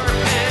with your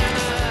pen.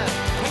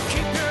 And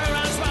keep your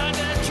eyes wide,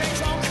 the change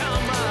won't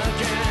come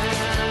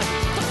again.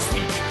 Don't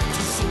speak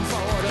too soon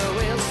for the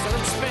wheels to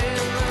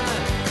spin.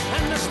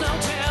 And there's no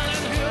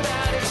telling who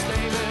that is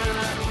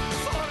leaving.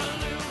 For the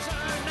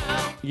loser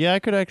now. Yeah, I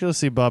could actually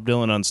see Bob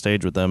Dylan on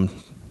stage with them.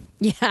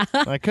 Yeah.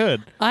 I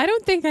could. I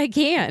don't think I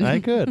can. I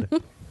could.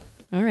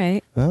 All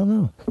right. I don't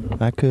know.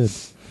 I could.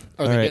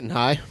 Are All they right. getting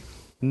high?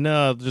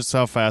 No, just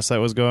how fast that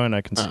was going,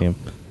 I can see him.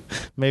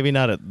 Maybe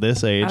not at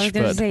this age, I was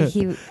going to but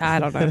say I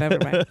don't know. Never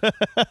mind.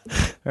 all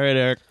right,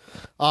 Eric.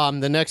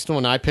 The next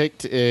one I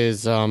picked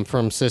is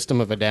from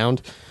System of a Down.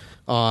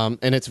 And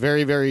it's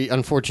very, very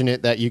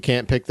unfortunate that you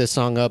can't pick this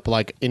song up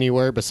like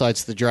anywhere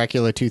besides the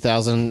Dracula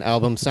 2000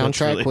 album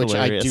soundtrack, really which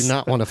hilarious. I do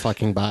not want to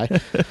fucking buy.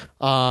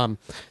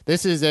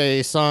 This is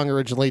a song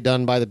originally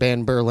done by the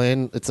band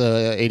Berlin. It's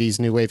a 80s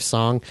new wave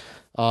song.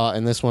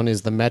 And this one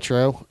is The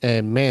Metro.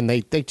 And man,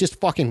 they just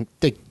fucking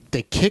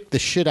they kick the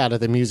shit out of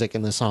the music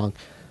in the song.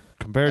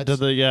 Compared to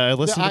I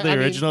listened to the I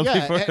mean, original yeah,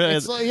 before.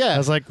 it's like- yeah. I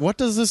was like, what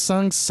does this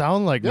song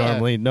sound like Yeah.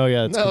 normally? No,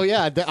 yeah. It's No,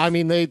 yeah. I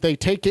mean, they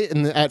take it,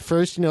 and at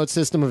first, it's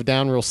System of a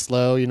Down real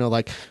slow,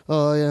 like,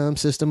 oh, yeah, I'm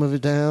System of a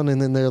Down.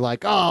 And then they're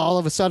like, oh, all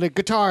of a sudden,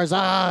 guitars.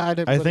 I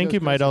think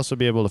you might also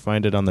be able to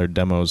find it on their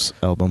Demos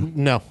album.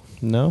 No.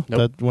 No?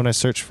 Nope. When I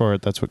searched for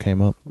it, that's what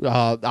came up.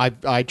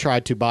 I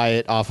tried to buy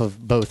it off of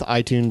both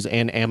iTunes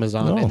and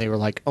Amazon, No. and they were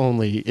like,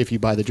 only if you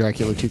buy the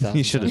Dracula 2000.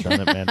 You should have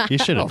done it, man. You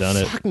should have done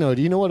it. Fuck no.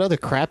 Do you know what other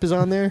crap is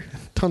on there?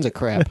 Tons of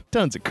crap.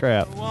 Tons of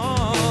crap.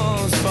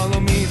 Walls follow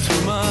me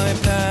through my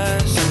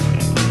past.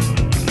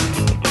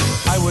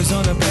 I was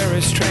on a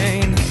Paris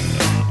train.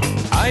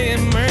 I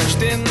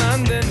immersed in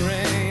London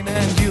rain,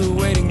 and you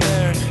waiting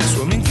there,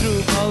 swimming through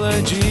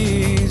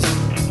apologies. I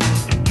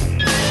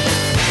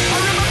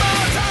remember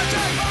a time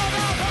I found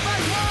out how I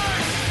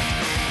work.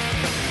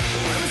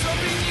 I was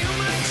hoping you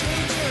might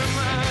change your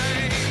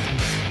mind.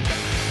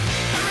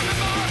 I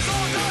remember a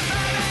soldier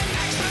standing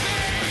next to me.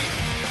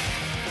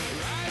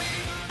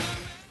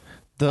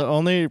 The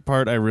only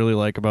part I really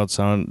like about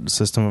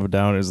System of a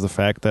Down is the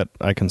fact that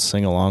I can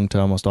sing along to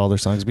almost all their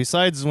songs.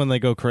 Besides when they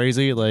go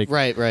crazy, like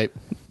Right.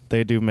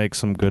 they do make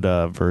some good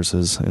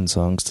verses in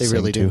songs to They sing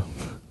really to. do.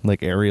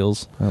 Like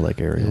Ariel's. I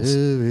like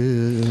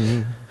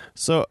Ariel's.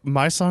 So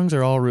my songs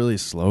are all really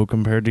slow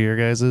compared to your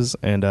guys's,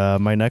 and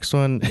my next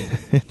one,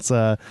 it's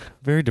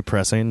very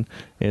depressing.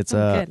 It's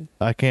good.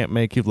 I Can't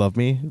Make You Love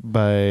Me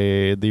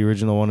by the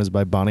original one is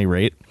by Bonnie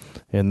Raitt,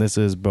 and this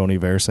is Bon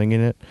Iver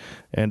singing it,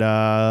 and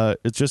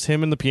it's just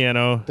him and the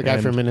piano. The guy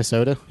and- from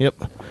Minnesota. Yep,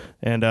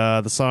 and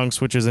the song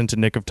switches into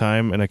Nick of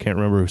Time, and I can't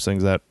remember who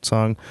sings that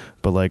song,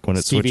 but like when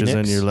it Stevie switches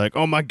Nicks? in, you're like,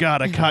 oh my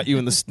god, I caught you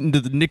into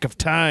the nick of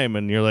time,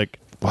 and you're like,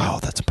 wow,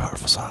 that's a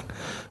powerful song.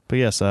 But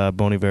yes,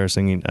 Bon Iver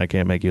singing I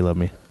Can't Make You Love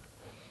Me.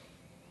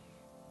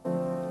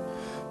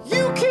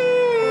 You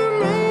can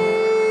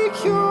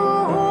make your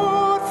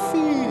heart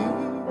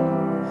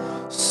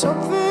feel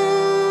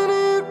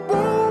something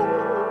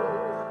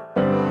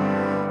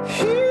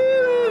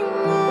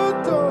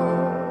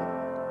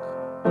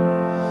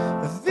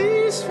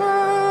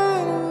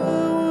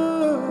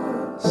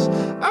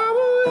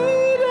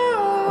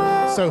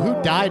So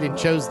who died and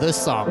chose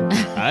this song?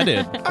 I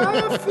did.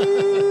 I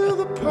feel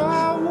the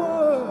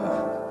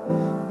power,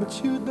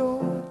 but you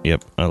don't.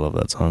 Yep, I love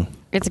that song.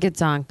 It's a good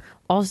song.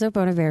 Also,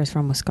 Bon Iver is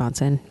from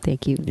Wisconsin.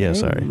 Thank you Yeah, very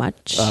sorry.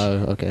 much.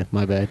 Okay,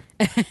 my bad.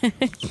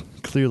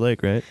 Clear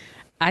Lake, right?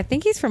 I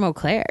think he's from Eau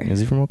Claire. Is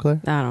he from Eau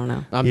Claire? I don't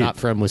know. I'm not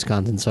from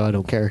Wisconsin, so I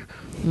don't care.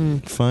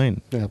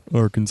 Fine. Yeah.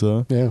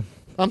 Arkansas. Yeah.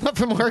 I'm not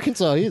from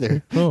Arkansas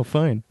either. Oh,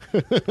 fine.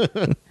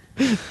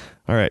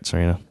 All right,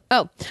 Serena.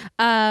 Oh,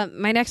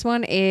 my next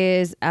one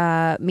is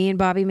Me and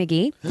Bobby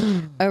McGee,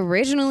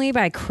 originally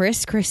by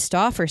Chris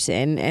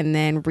Christopherson and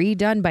then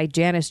redone by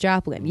Janis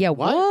Joplin. Yeah,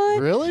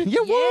 what? Really? Yeah,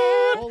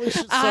 what? Holy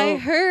shit. I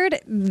heard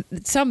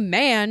some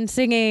man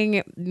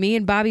singing Me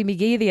and Bobby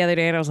McGee the other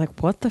day, and I was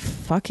like, what the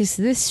fuck is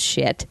this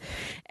shit?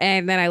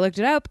 And then I looked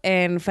it up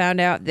and found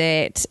out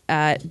that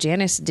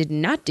Janis did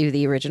not do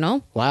the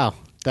original. Wow.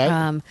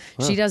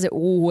 She does it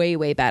way,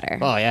 way better.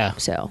 Oh, yeah.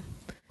 So...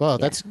 Well,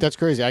 that's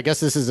crazy. I guess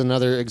this is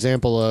another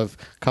example of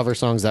cover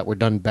songs that were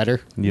done better.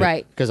 Yep.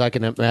 Right. Because I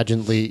can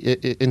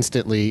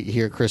instantly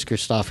hear Chris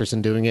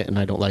Christopherson doing it, and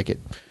I don't like it.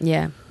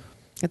 Yeah.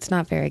 It's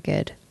not very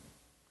good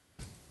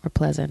or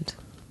pleasant.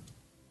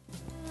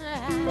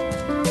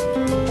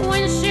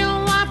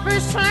 Windshield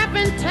wipers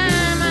slapping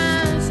time,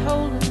 I was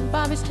holding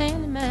Bobby's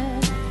hand in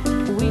mine.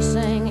 We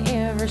sang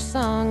every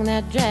song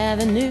that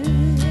Javi knew.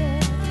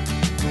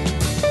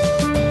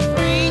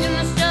 Freedom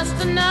is just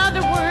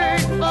another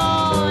word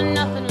for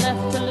nothing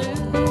left to lose.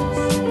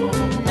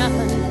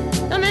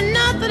 Nothing, I mean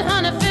nothing,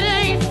 honey, if it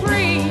ain't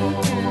free.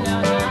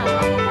 No, no.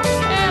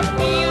 Yeah,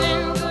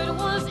 feeling good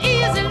was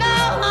easy,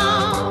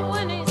 love,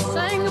 when he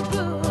sang the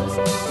blues.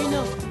 You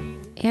know.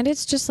 And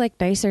it's just like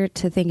nicer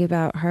to think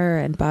about her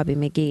and Bobby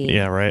McGee.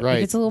 Yeah, right.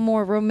 Like, it's a little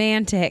more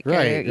romantic,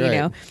 Right, you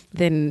know,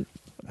 than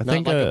I Not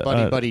think like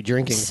a buddy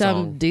drinking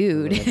some song.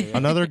 dude.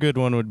 another good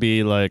one would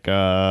be like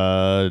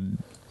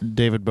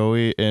David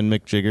Bowie and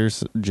Mick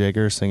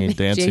Jagger singing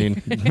 "Dancing."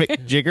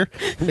 Mick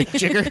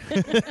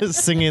Jagger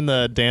singing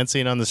the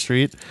 "Dancing on the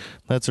Street."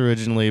 That's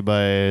originally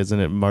by, isn't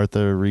it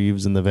Martha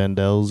Reeves and the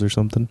Vandells or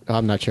something?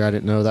 I'm not sure. I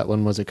didn't know that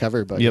one was a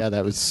cover, but Yep. yeah,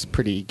 that was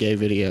pretty gay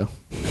video.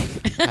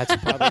 That's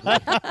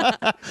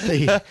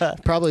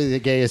probably the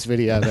gayest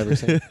video I've ever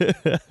seen.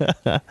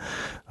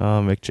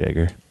 Oh, Mick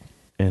Jagger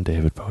and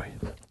David Bowie.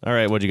 All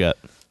right, what you got?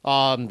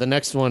 The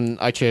next one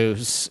I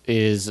chose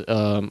is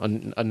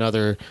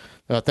another.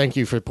 Thank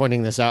you for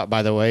pointing this out,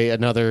 by the way.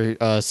 Another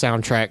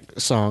soundtrack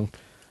song.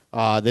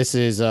 This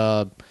is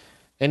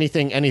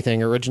Anything,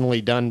 Anything,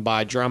 originally done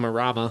by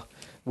Dramarama,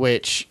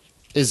 which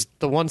is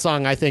the one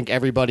song I think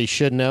everybody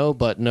should know,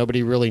 but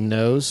nobody really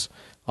knows.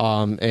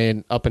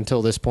 And up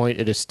until this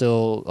point, it is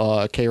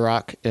still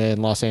K-Rock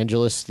in Los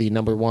Angeles, the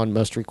 #1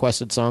 most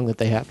requested song that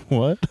they have.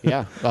 What?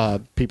 Yeah,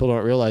 people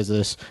don't realize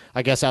this.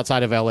 I guess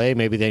outside of L.A.,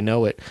 maybe they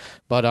know it.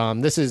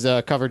 But this is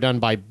a cover done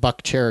by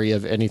Buck Cherry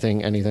of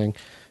Anything, Anything.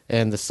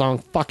 And the song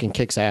fucking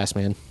kicks ass,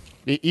 man.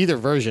 Either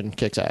version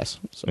kicks ass.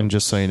 So. And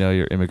just so you know,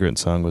 your Immigrant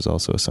Song was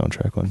also a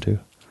soundtrack one, too.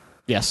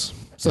 Yes.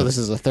 So this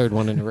is the third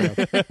one in a row.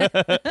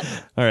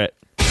 All right.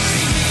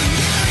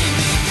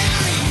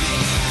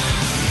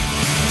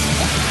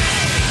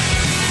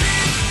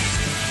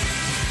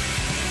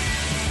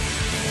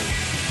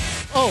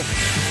 Oh,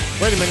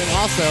 wait a minute.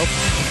 Also,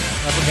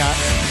 I forgot.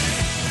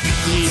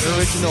 The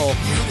original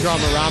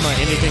Dramarama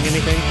Anything,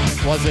 Anything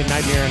was in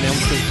Nightmare on Elm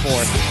Street 4.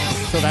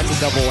 So that's a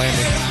double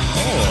whammy.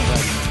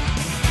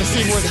 Oh. The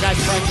scene where the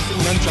guy's practicing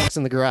nunchucks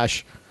in the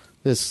garage.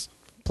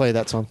 Play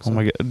that song. Oh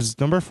my god. Is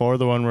 #4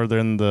 the one where they're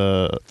in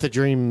the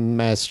Dream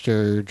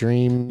Master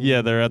Dream?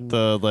 Yeah, they're at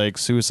the like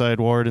suicide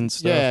ward and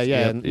stuff. Yeah,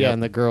 Yep.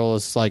 and the girl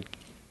is like,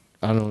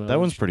 I don't know. That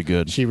one's pretty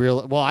good.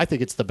 Well, I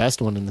think it's the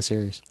best one in the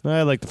series.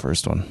 I like the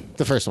first one.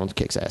 The first one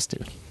kicks ass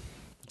too.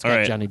 It's All got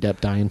right. Johnny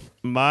Depp dying.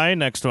 My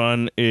next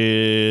one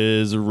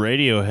is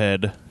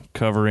Radiohead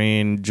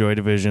covering Joy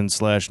Division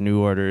 /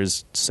 New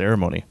Order's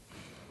Ceremony.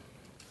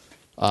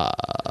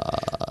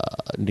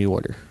 New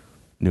Order.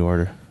 New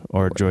Order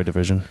or Joy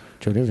Division.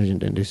 Joy Division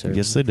didn't do Ceremony.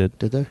 Yes, they did.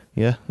 Did they?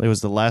 Yeah, it was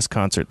the last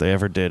concert they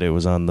ever did. It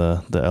was on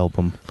the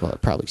album. Well,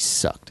 it probably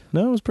sucked.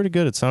 No, it was pretty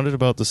good. It sounded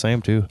about the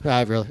same too.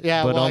 Yeah, But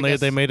well, I only guess-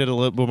 they made it a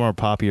little bit more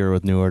poppier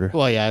with New Order.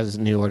 Well, yeah,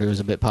 New Order was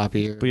a bit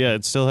poppier. But yeah,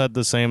 it still had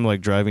the same like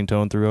driving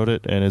tone throughout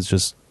it, and it's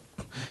just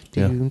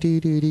yeah. But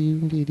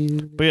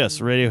yes,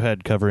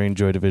 Radiohead covering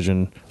Joy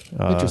Division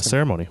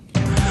Ceremony.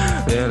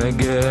 Then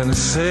again, the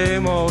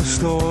same old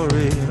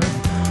story.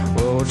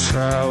 We'll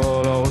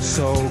travel oh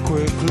so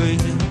quickly.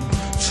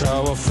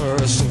 Travel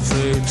first and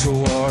fade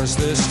towards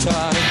this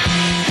time.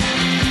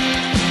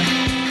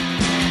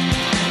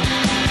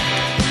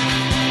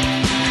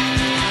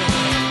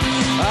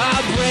 I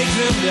break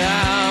them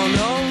down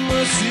on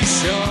Mercy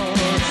Shore.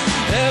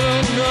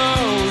 Heaven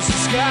knows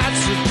it's got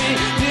to be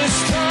this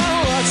time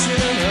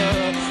watching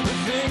her. The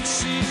things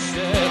she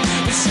said,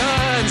 the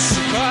times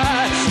she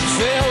cried,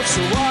 failed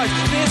to watch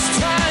this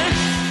time.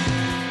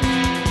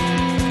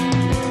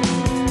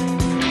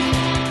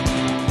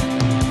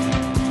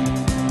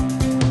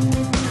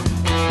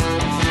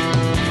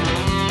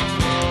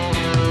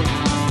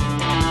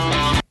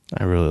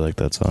 I really like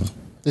that song.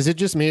 Is it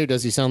just me, or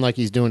does he sound like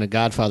he's doing a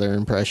Godfather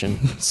impression?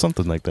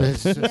 Something like that.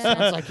 It just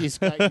sounds like he's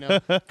got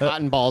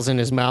cotton balls in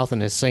his mouth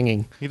and is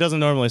singing. He doesn't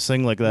normally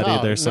sing like that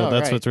either, so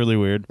that's right. what's really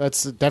weird.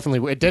 That's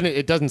definitely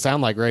it doesn't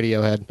sound like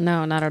Radiohead.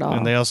 No, not at all.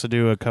 And they also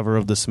do a cover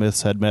of the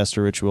Smiths'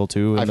 Headmaster Ritual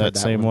too, in I've that heard that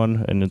same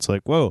one, and it's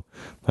like, whoa,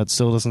 that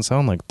still doesn't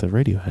sound like the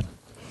Radiohead.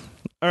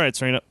 All right,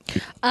 Serena.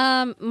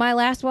 My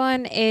last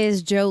one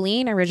is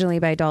Jolene, originally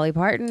by Dolly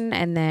Parton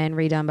and then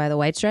redone by the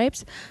White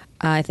Stripes.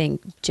 I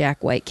think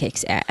Jack White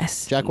kicks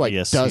ass. Jack White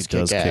Yes, does he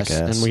does kick kick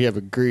ass. and we have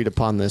agreed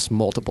upon this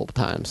multiple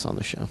times on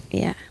the show.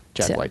 Yeah.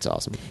 Jack So, White's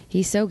awesome.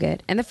 he's so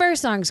good. And the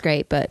first song's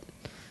great, but,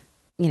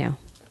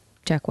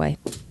 Jack White.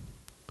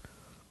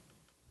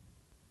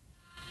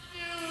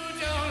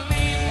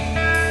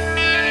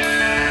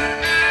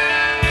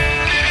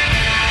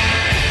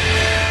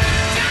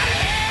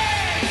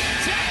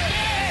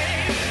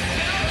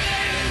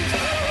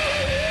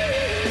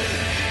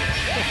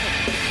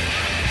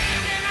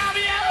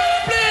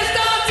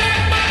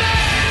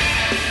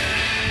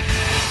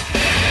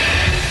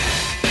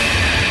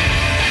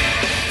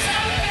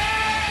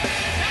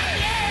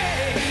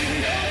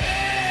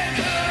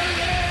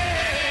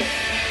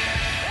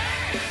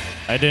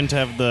 I didn't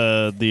have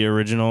the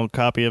original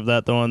copy of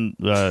that. The one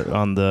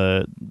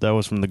that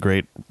was from the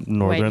Great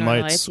Northern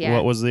Lights. yeah.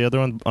 What was the other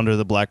one? Under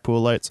the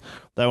Blackpool Lights.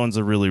 That one's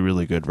a really,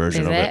 really good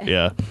version Is of it?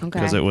 Yeah, Okay.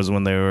 because it was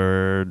when they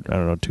were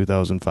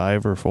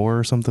 2005 or 4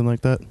 or something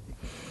like that.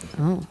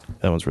 Oh.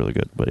 That one's really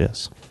good. But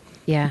yes,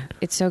 Yeah,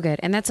 it's so good.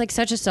 And that's like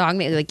such a song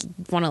that like you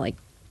want to like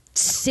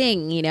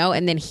sing,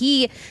 and then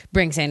he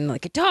brings in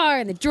like guitar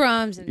and the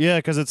drums. And yeah,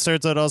 because it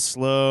starts out all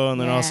slow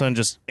and then all of a Yeah. sudden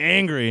just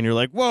angry, and you're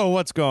like, "Whoa,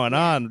 what's going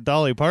on,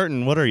 Dolly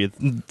Parton? What are you?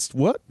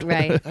 What?"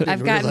 Right.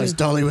 I've gotten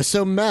Dolly was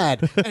so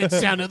mad. And it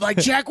sounded like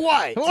Jack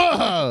White.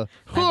 Whoa,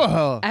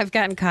 whoa. I've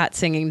gotten caught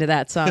singing to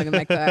that song in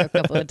my car a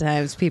couple of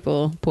times,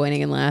 people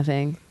pointing and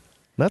laughing.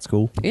 That's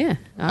cool. Yeah.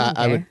 I don't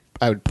care.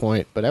 I would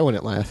point, but I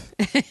wouldn't laugh.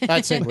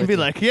 I'd sing You'd with be you.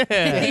 like, "Yeah."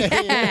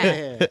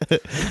 Yeah.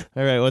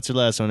 All right, what's your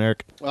last one,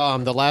 Eric?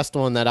 The last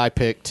one that I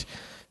picked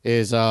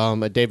is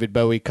a David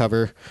Bowie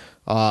cover,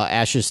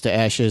 "Ashes to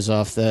Ashes"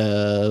 off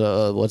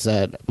the what's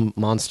that?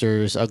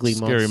 Monsters, Ugly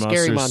Scary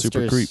Monsters,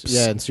 Super Creeps.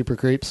 Yeah, and Super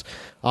Creeps.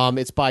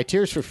 It's by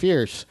Tears for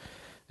Fears,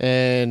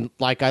 and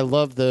like I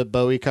love the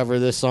Bowie cover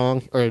of this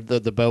song, or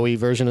the Bowie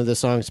version of this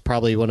song. It's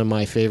probably one of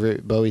my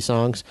favorite Bowie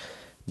songs.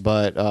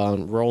 But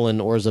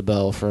Roland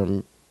Orzabal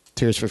from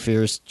Tears for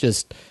Fears,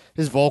 just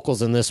his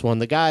vocals in this one.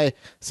 The guy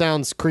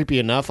sounds creepy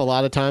enough a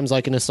lot of times,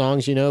 like in his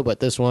songs, but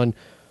this one,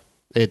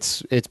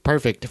 it's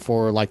perfect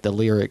for like the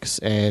lyrics,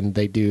 and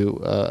they do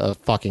a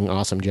fucking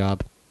awesome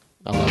job.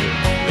 I love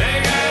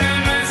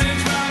it.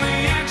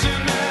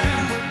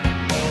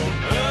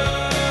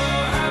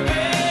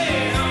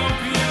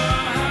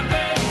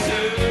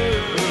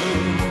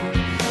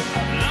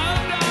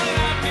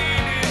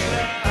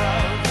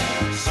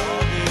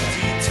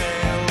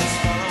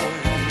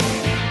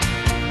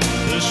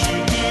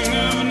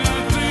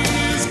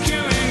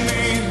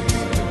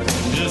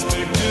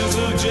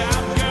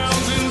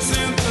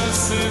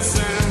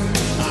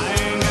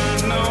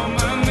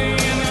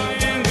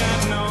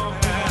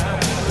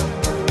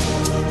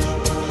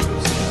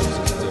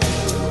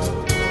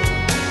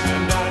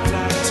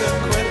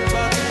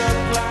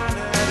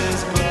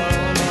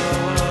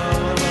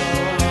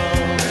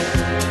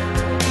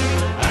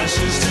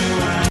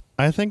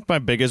 I think my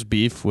biggest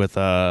beef with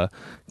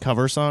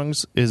cover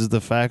songs is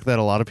the fact that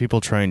a lot of people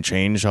try and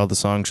change how the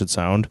song should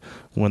sound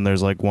when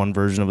there's like one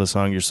version of the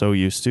song you're so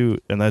used to,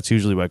 and that's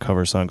usually why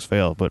cover songs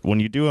fail. But when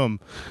you do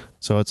them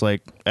so it's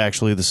like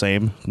actually the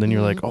same, then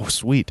you're like, oh,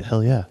 sweet,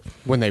 hell yeah.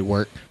 When they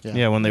work.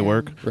 Yeah, when they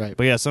work. Right.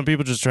 But yeah, some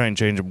people just try and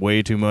change them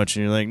way too much,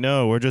 and you're like,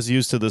 no, we're just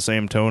used to the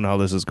same tone how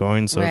this is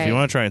going, so if Right. you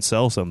want to try and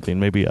sell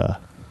something, maybe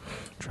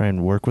try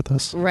and work with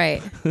us.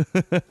 Right.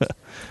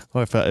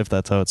 Or if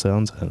that's how it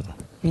sounds, I don't know.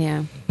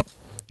 Yeah.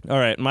 All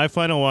right, my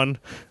final one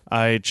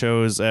I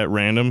chose at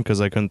random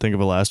because I couldn't think of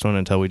a last one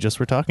until we just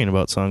were talking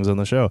about songs on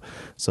the show.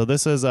 So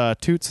this is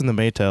Toots and the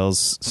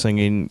Maytals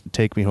singing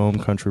 "Take Me Home,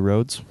 Country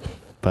Roads"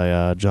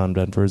 by John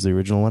Denver is the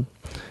original one.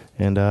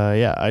 And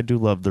yeah, I do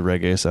love the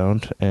reggae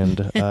sound,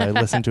 and I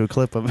listened to a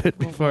clip of it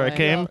before I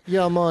came.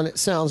 Yeah, man, it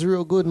sounds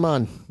real good,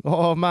 man.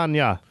 Oh man,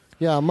 yeah,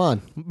 Yeah,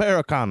 man.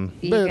 Barakan.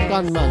 You Very guys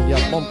fun, man.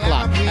 Yeah, bump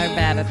clap. are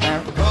bad at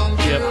that.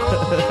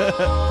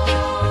 Yep.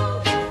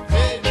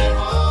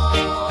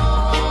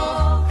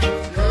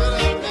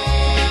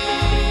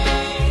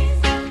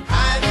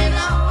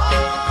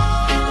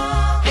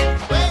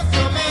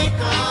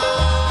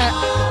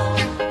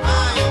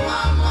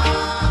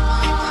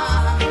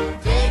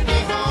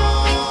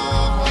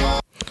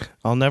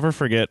 I'll never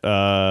forget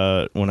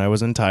when I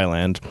was in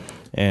Thailand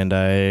and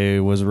I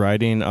was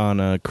riding on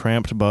a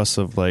cramped bus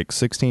of like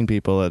 16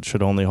 people that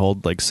should only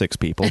hold like 6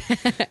 people.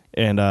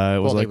 And it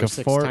was Well, like they were a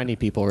six four. tiny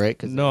people, right?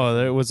 'Cause No,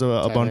 there was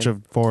a bunch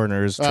of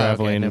foreigners Oh, okay,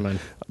 traveling never mind.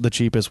 the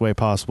cheapest way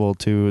possible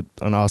to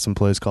an awesome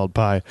place called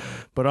Pi.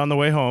 But on the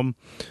way home,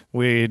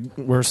 we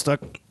were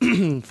stuck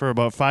for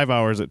about 5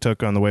 hours it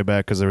took on the way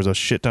back because there was a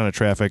shit ton of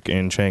traffic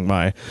in Chiang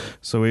Mai.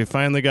 So we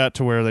finally got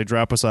to where they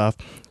drop us off,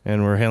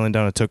 and we're hailing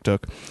down a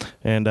tuk-tuk.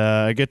 And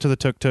I get to the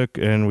tuk-tuk,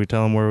 and we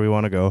tell him where we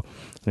want to go.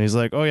 And he's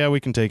like, oh, yeah, we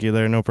can take you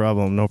there. No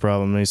problem. No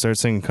problem. And he starts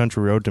singing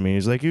Country Road to me.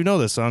 He's like, you know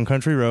this song,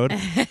 Country Road?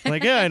 I'm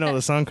like, yeah, I know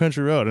the song,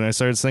 Country Road. And I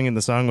started singing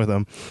the song with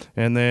him.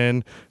 And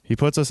then he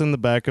puts us in the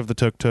back of the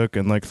tuk-tuk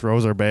and, like,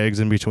 throws our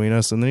bags in between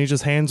us. And then he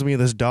just hands me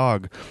this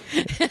dog.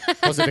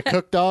 Was it a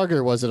cooked dog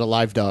or was it a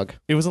live dog?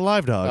 It was a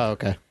live dog. Oh,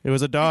 okay. It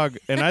was a dog.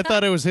 And I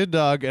thought it was his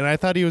dog. And I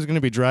thought he was going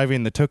to be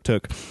driving the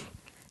tuk-tuk.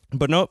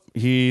 But nope,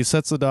 he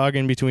sets the dog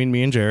in between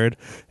me and Jared,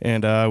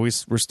 and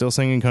we're still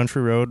singing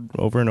Country Road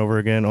over and over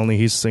again, only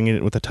he's singing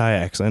it with a Thai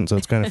accent, so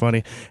it's kind of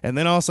funny. And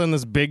then all of a sudden,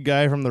 this big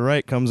guy from the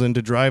right comes in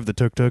to drive the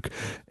tuk-tuk,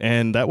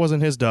 and that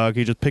wasn't his dog.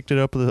 He just picked it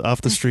up off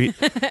the street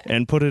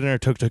and put it in our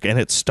tuk-tuk, and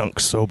it stunk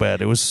so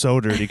bad. It was so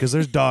dirty, because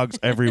there's dogs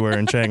everywhere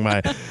in Chiang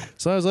Mai.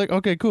 So I was like,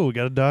 okay, cool, we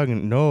got a dog.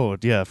 And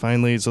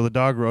finally, so the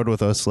dog rode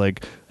with us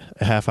like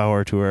a half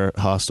hour to our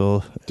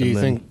hostel. Do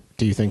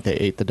you think they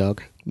ate the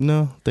dog?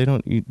 No, they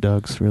don't eat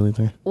dogs really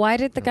there. Why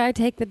did the guy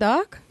take the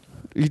dog?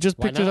 He just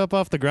picked it up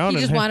off the ground.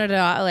 He just wanted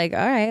to, like,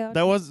 all right.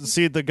 That was,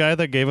 the guy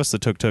that gave us the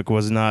tuk-tuk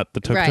was not the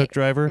tuk-tuk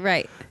driver.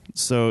 Right.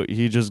 So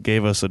he just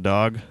gave us a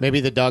dog. Maybe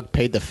the dog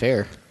paid the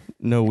fare.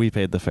 No, we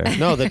paid the fare.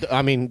 No,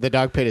 the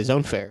dog paid his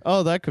own fare.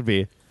 Oh, that could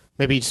be.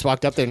 Maybe he just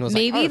walked up there and was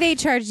maybe like, they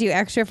charged you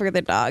extra for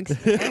the dogs.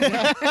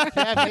 yeah,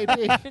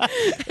 maybe.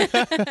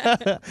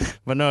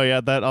 But no,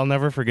 yeah, that I'll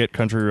never forget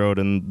Country Road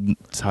in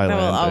Thailand. That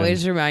will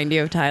always remind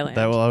you of Thailand.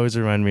 That will always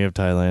remind me of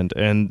Thailand.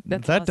 And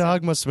That's that awesome.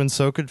 dog must have been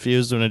so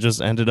confused when it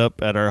just ended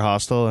up at our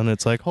hostel, and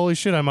it's like, holy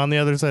shit, I'm on the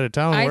other side of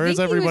town. Where is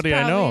everybody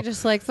I know?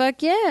 Just like,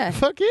 fuck yeah.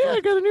 Fuck yeah,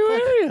 I got a new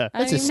area.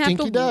 That's a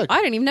stinky dog.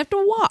 I didn't even have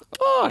to walk.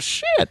 Oh,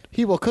 shit.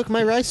 He will cook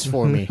my rice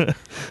for me.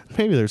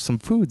 Maybe there's some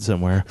food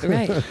somewhere.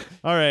 Right.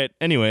 All right.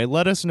 Anyway,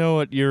 let us know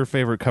what your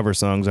favorite cover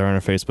songs are on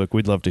our Facebook.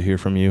 We'd love to hear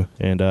from you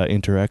and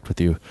interact with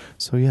you.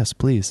 So, yes,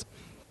 please.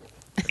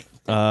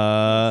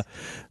 I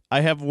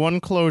have one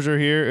closure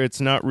here. It's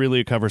not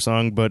really a cover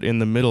song, but in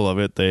the middle of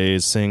it, they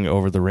sing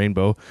Over the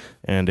Rainbow.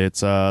 And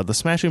it's the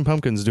Smashing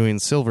Pumpkins doing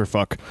Silver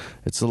Fuck.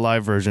 It's the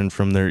live version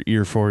from their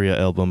Euphoria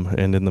album.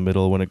 And in the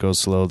middle, when it goes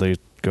slow, they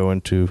go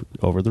into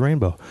Over the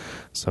Rainbow.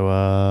 So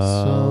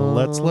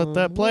let's let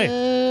that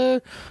play.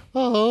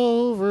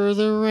 Over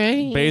the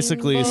rainbow.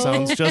 Basically, it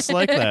sounds just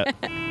like that.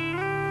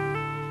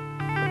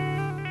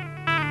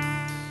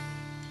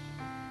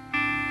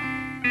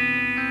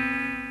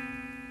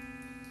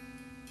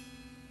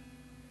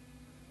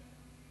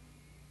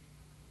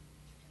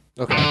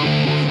 Okay.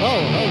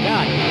 Oh,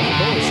 God.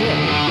 Holy shit.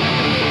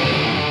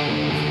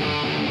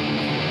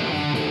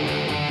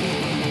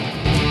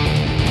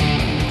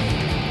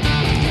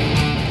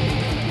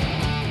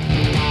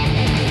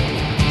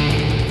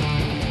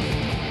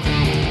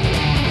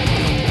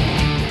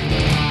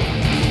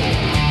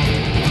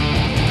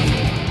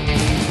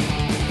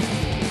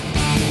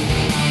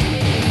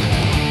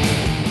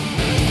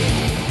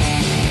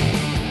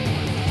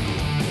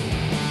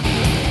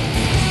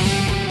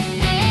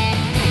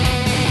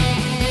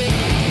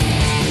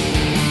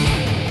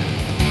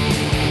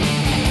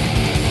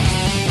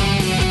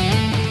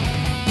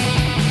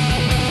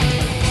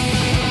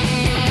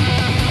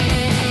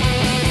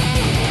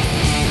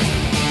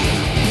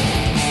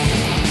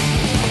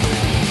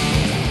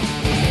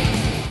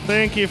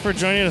 Thank you for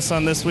joining us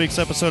on this week's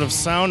episode of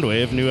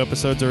Soundwave. New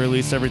episodes are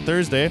released every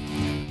Thursday.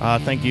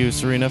 Thank you,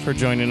 Serena, for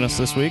joining us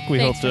this week. We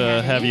Thanks hope for to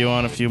having have me. you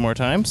on a few more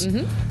times.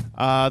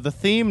 The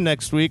theme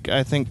next week,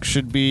 I think,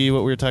 should be what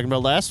we were talking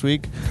about last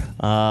week.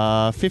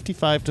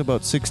 55 to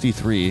about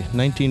 63.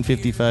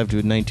 1955 to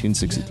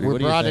 1963. We're What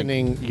do you think?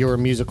 broadening your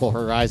musical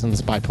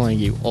horizons by playing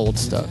you old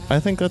stuff. I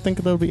think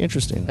that'll be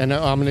interesting. And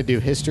I'm going to do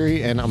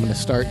history, and I'm going to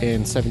start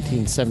in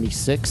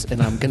 1776, and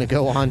I'm going to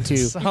go on to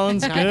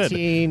Sounds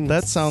good.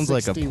 That sounds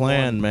like a 1961.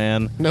 plan,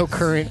 man. No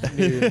current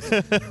news.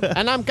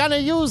 And I'm going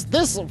to use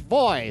this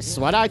voice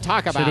when I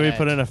talk about Should we it.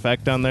 put an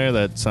effect on there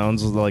that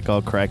sounds like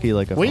all cracky,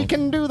 like a We phone?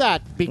 can do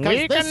that because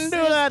We this can do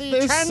is that. the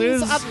This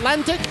is-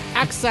 transatlantic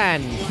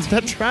accent.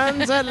 The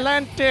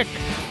transatlantic.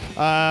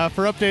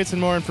 For updates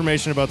and more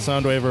information about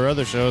Soundwave or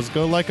other shows,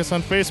 go like us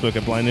on Facebook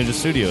at Blind Ninja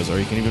Studios, or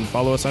you can even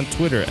follow us on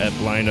Twitter at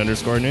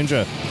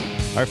blind_ninja.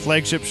 Our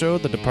flagship show,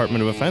 The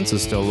Department of Offense,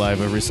 is still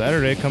live every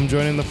Saturday. Come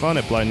join in the fun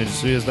at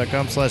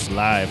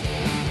blindninjastudios.com/live.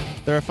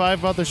 There are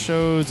 5 other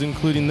shows,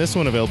 including this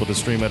one, available to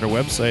stream at our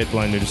website,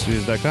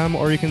 blindninjastudios.com,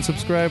 or you can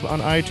subscribe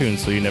on iTunes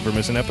so you never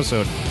miss an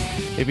episode.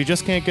 If you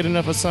just can't get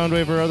enough of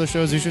Soundwave or other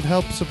shows, you should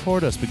help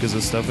support us because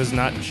this stuff is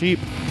not cheap.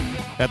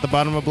 At the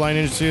bottom of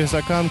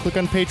blindninjastudios.com, click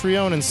on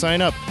Patreon and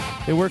sign up.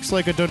 It works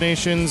like a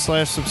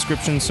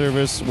donation/subscription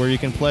service where you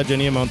can pledge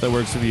any amount that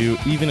works for you,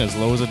 even as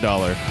low as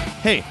 $1.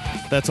 Hey,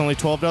 that's only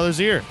 $12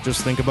 a year.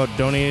 Just think about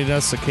donating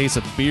us a case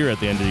of beer at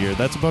the end of the year.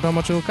 That's about how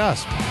much it'll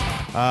cost.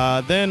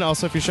 Then,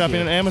 also, if you're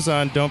shopping on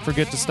Amazon, don't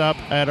forget to stop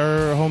at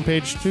our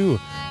homepage, too.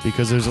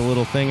 because there's a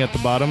little thing at the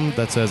bottom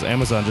that says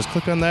Amazon. Just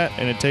click on that,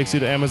 and it takes you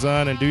to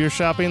Amazon and do your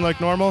shopping like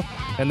normal.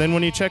 And then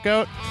when you check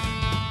out,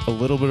 a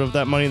little bit of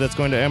that money that's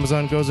going to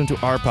Amazon goes into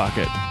our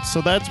pocket.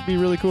 So that'd be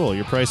really cool.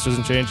 Your price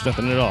doesn't change,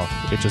 nothing at all.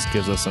 It just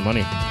gives us some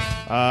money.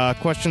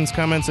 Questions,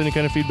 comments, any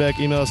kind of feedback,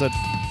 email us at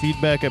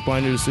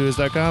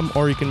feedback@blindnewstudios.com,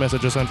 or you can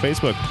message us on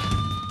Facebook.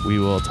 We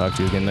will talk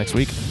to you again next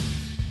week.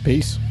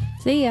 Peace.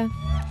 See ya.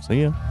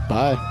 See ya.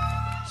 Bye.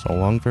 So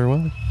long,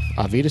 farewell.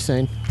 Auf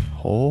Wiedersehen.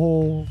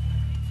 Oh.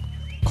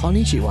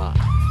 Konnichiwa.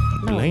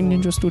 Blind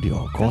Ninja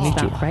Studio. Konnichiwa.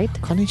 Stop, right?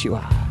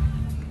 Konnichiwa.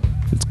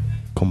 It's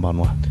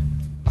konbanwa.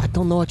 I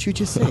don't know what you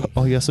just said.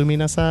 Oh, yasumi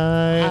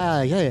nasai.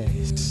 Ah,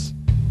 yes.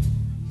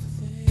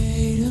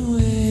 Fade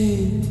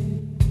away,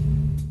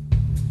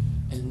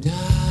 and I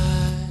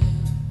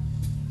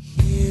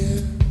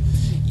hear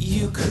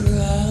you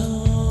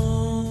crown,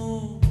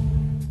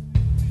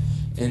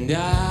 and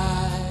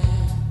I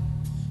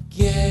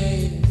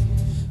gave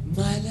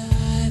my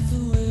life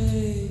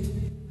away,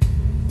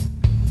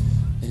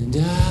 and I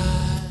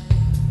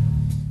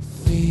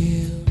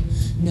feel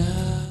no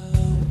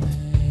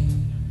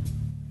pain,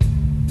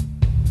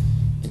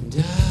 and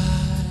I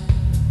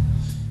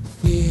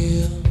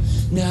feel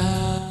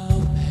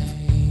no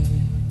pain,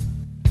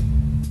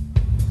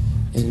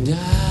 and I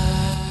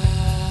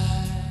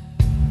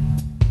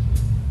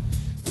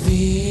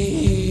feel,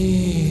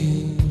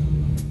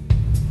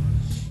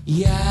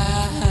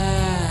 yeah,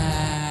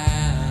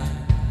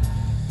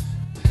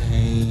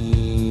 pain.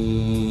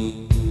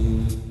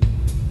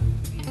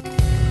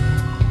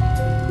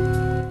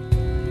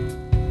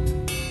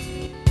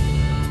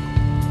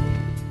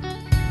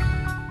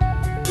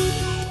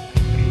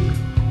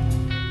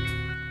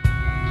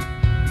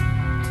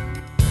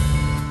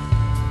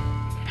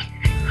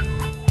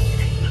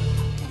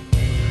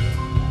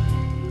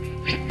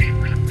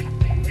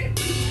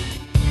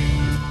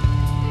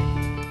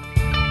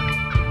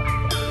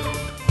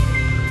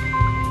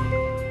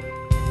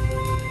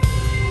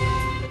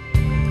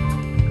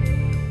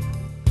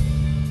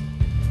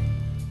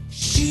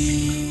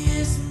 She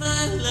is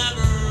my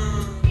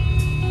lover,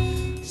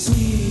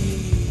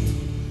 sweet.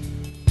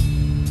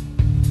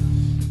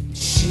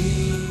 She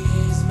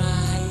is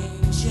my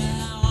angel.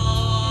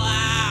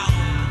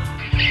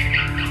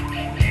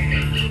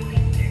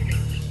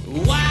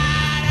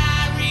 Why'd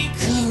I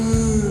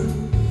recover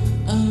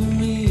of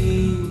me?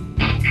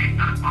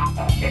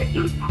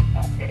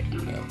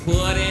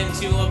 Put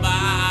into a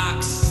box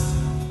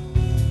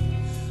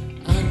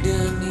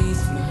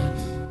underneath my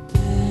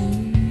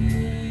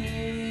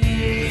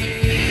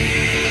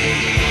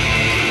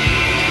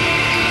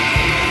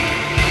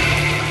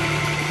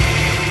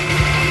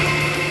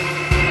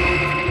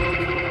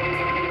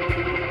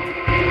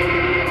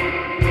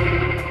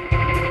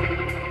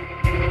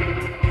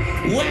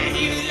when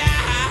you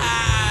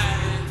lie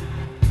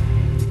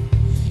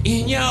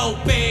in your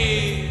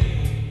bed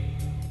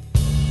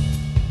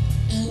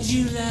and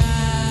you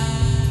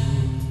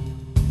lie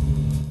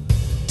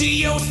to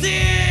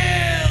yourself.